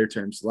lack of better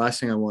terms, the last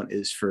thing I want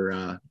is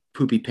for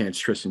poopy pants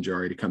Tristan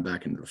Jarry to come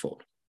back into the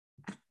fold,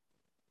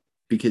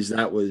 because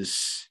that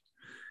was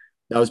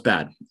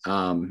bad.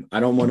 I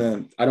don't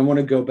want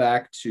to go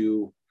back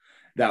to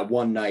that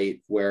one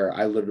night where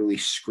I literally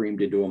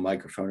screamed into a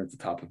microphone at the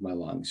top of my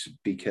lungs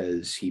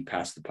because he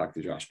passed the puck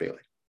to Josh Bailey.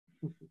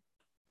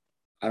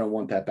 I don't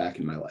want that back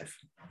in my life,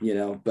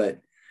 but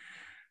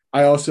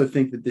I also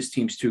think that this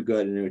team's too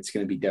good and it's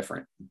going to be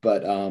different.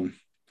 But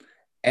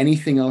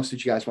anything else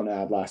that you guys want to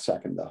add last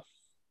second,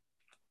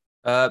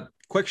 though?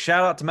 Quick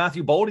shout out to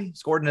Matthew Boldy,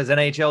 scored in his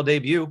NHL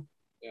debut.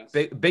 Yes.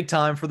 Big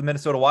time for the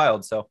Minnesota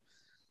Wild. So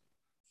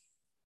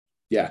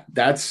yeah,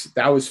 that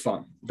was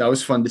fun. That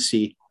was fun to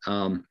see.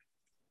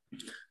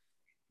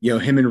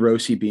 Him and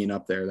Rossi being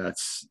up there,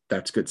 that's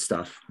good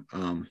stuff.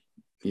 I'm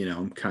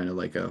kind of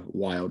like a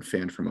Wild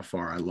fan from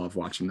afar. I love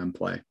watching them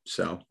play.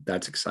 So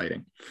that's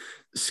exciting.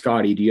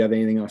 Scotty, do you have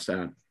anything else to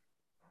add?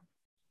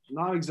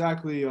 Not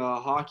exactly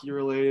hockey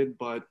related,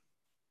 but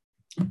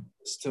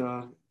just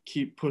to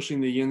keep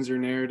pushing the Yinzer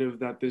narrative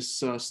that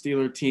this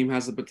Steeler team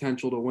has the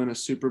potential to win a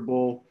Super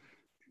Bowl.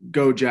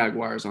 Go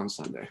Jaguars on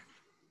Sunday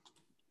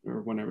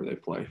or whenever they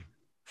play.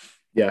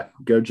 Yeah,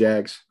 go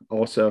Jags.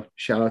 Also,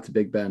 shout out to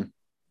Big Ben.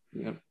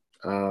 Yeah.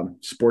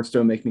 Sports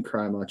don't make me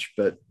cry much,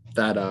 but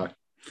that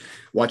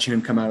watching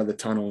him come out of the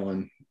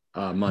tunnel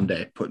on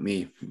Monday put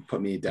me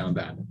down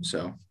bad.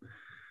 So, all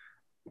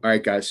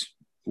right, guys.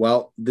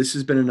 Well, this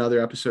has been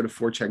another episode of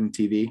Forechecking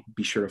TV.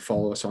 Be sure to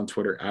follow us on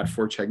Twitter at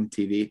Forechecking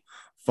TV.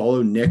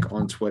 Follow Nick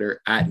on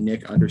Twitter at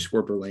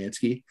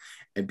Nick_Brlansky.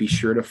 And be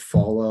sure to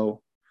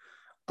follow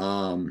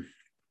the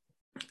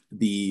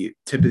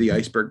Tip of the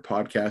Iceberg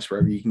podcast,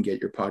 wherever you can get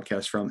your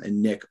podcast from.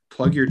 And Nick,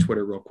 plug your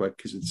Twitter real quick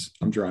because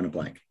I'm drawing a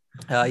blank.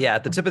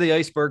 At the Tip of the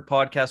Iceberg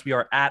podcast, we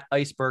are at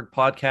Iceberg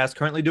Podcast,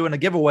 currently doing a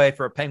giveaway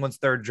for a Penguins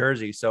third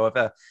jersey. So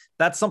if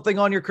that's something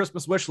on your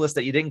Christmas wish list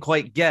that you didn't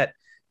quite get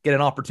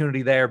an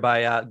opportunity there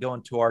by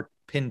going to our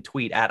pinned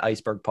tweet at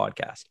Iceberg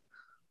Podcast.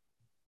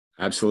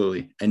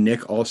 Absolutely. And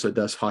Nick also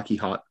does Hockey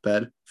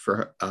Hotbed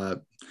for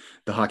the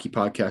Hockey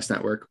Podcast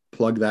Network.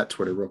 Plug that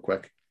Twitter real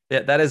quick.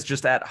 Yeah, that is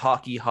just at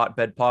Hockey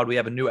Hotbed Pod. We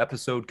have a new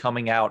episode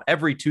coming out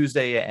every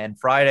Tuesday and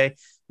Friday.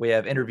 We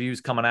have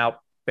interviews coming out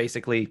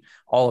basically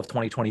all of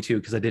 2022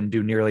 because I didn't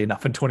do nearly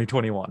enough in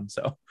 2021.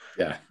 So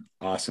yeah,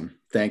 awesome.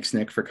 Thanks,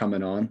 Nick, for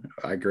coming on.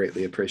 I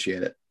greatly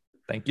appreciate it.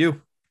 Thank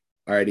you.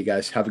 All righty,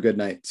 guys. Have a good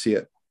night. See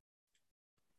you.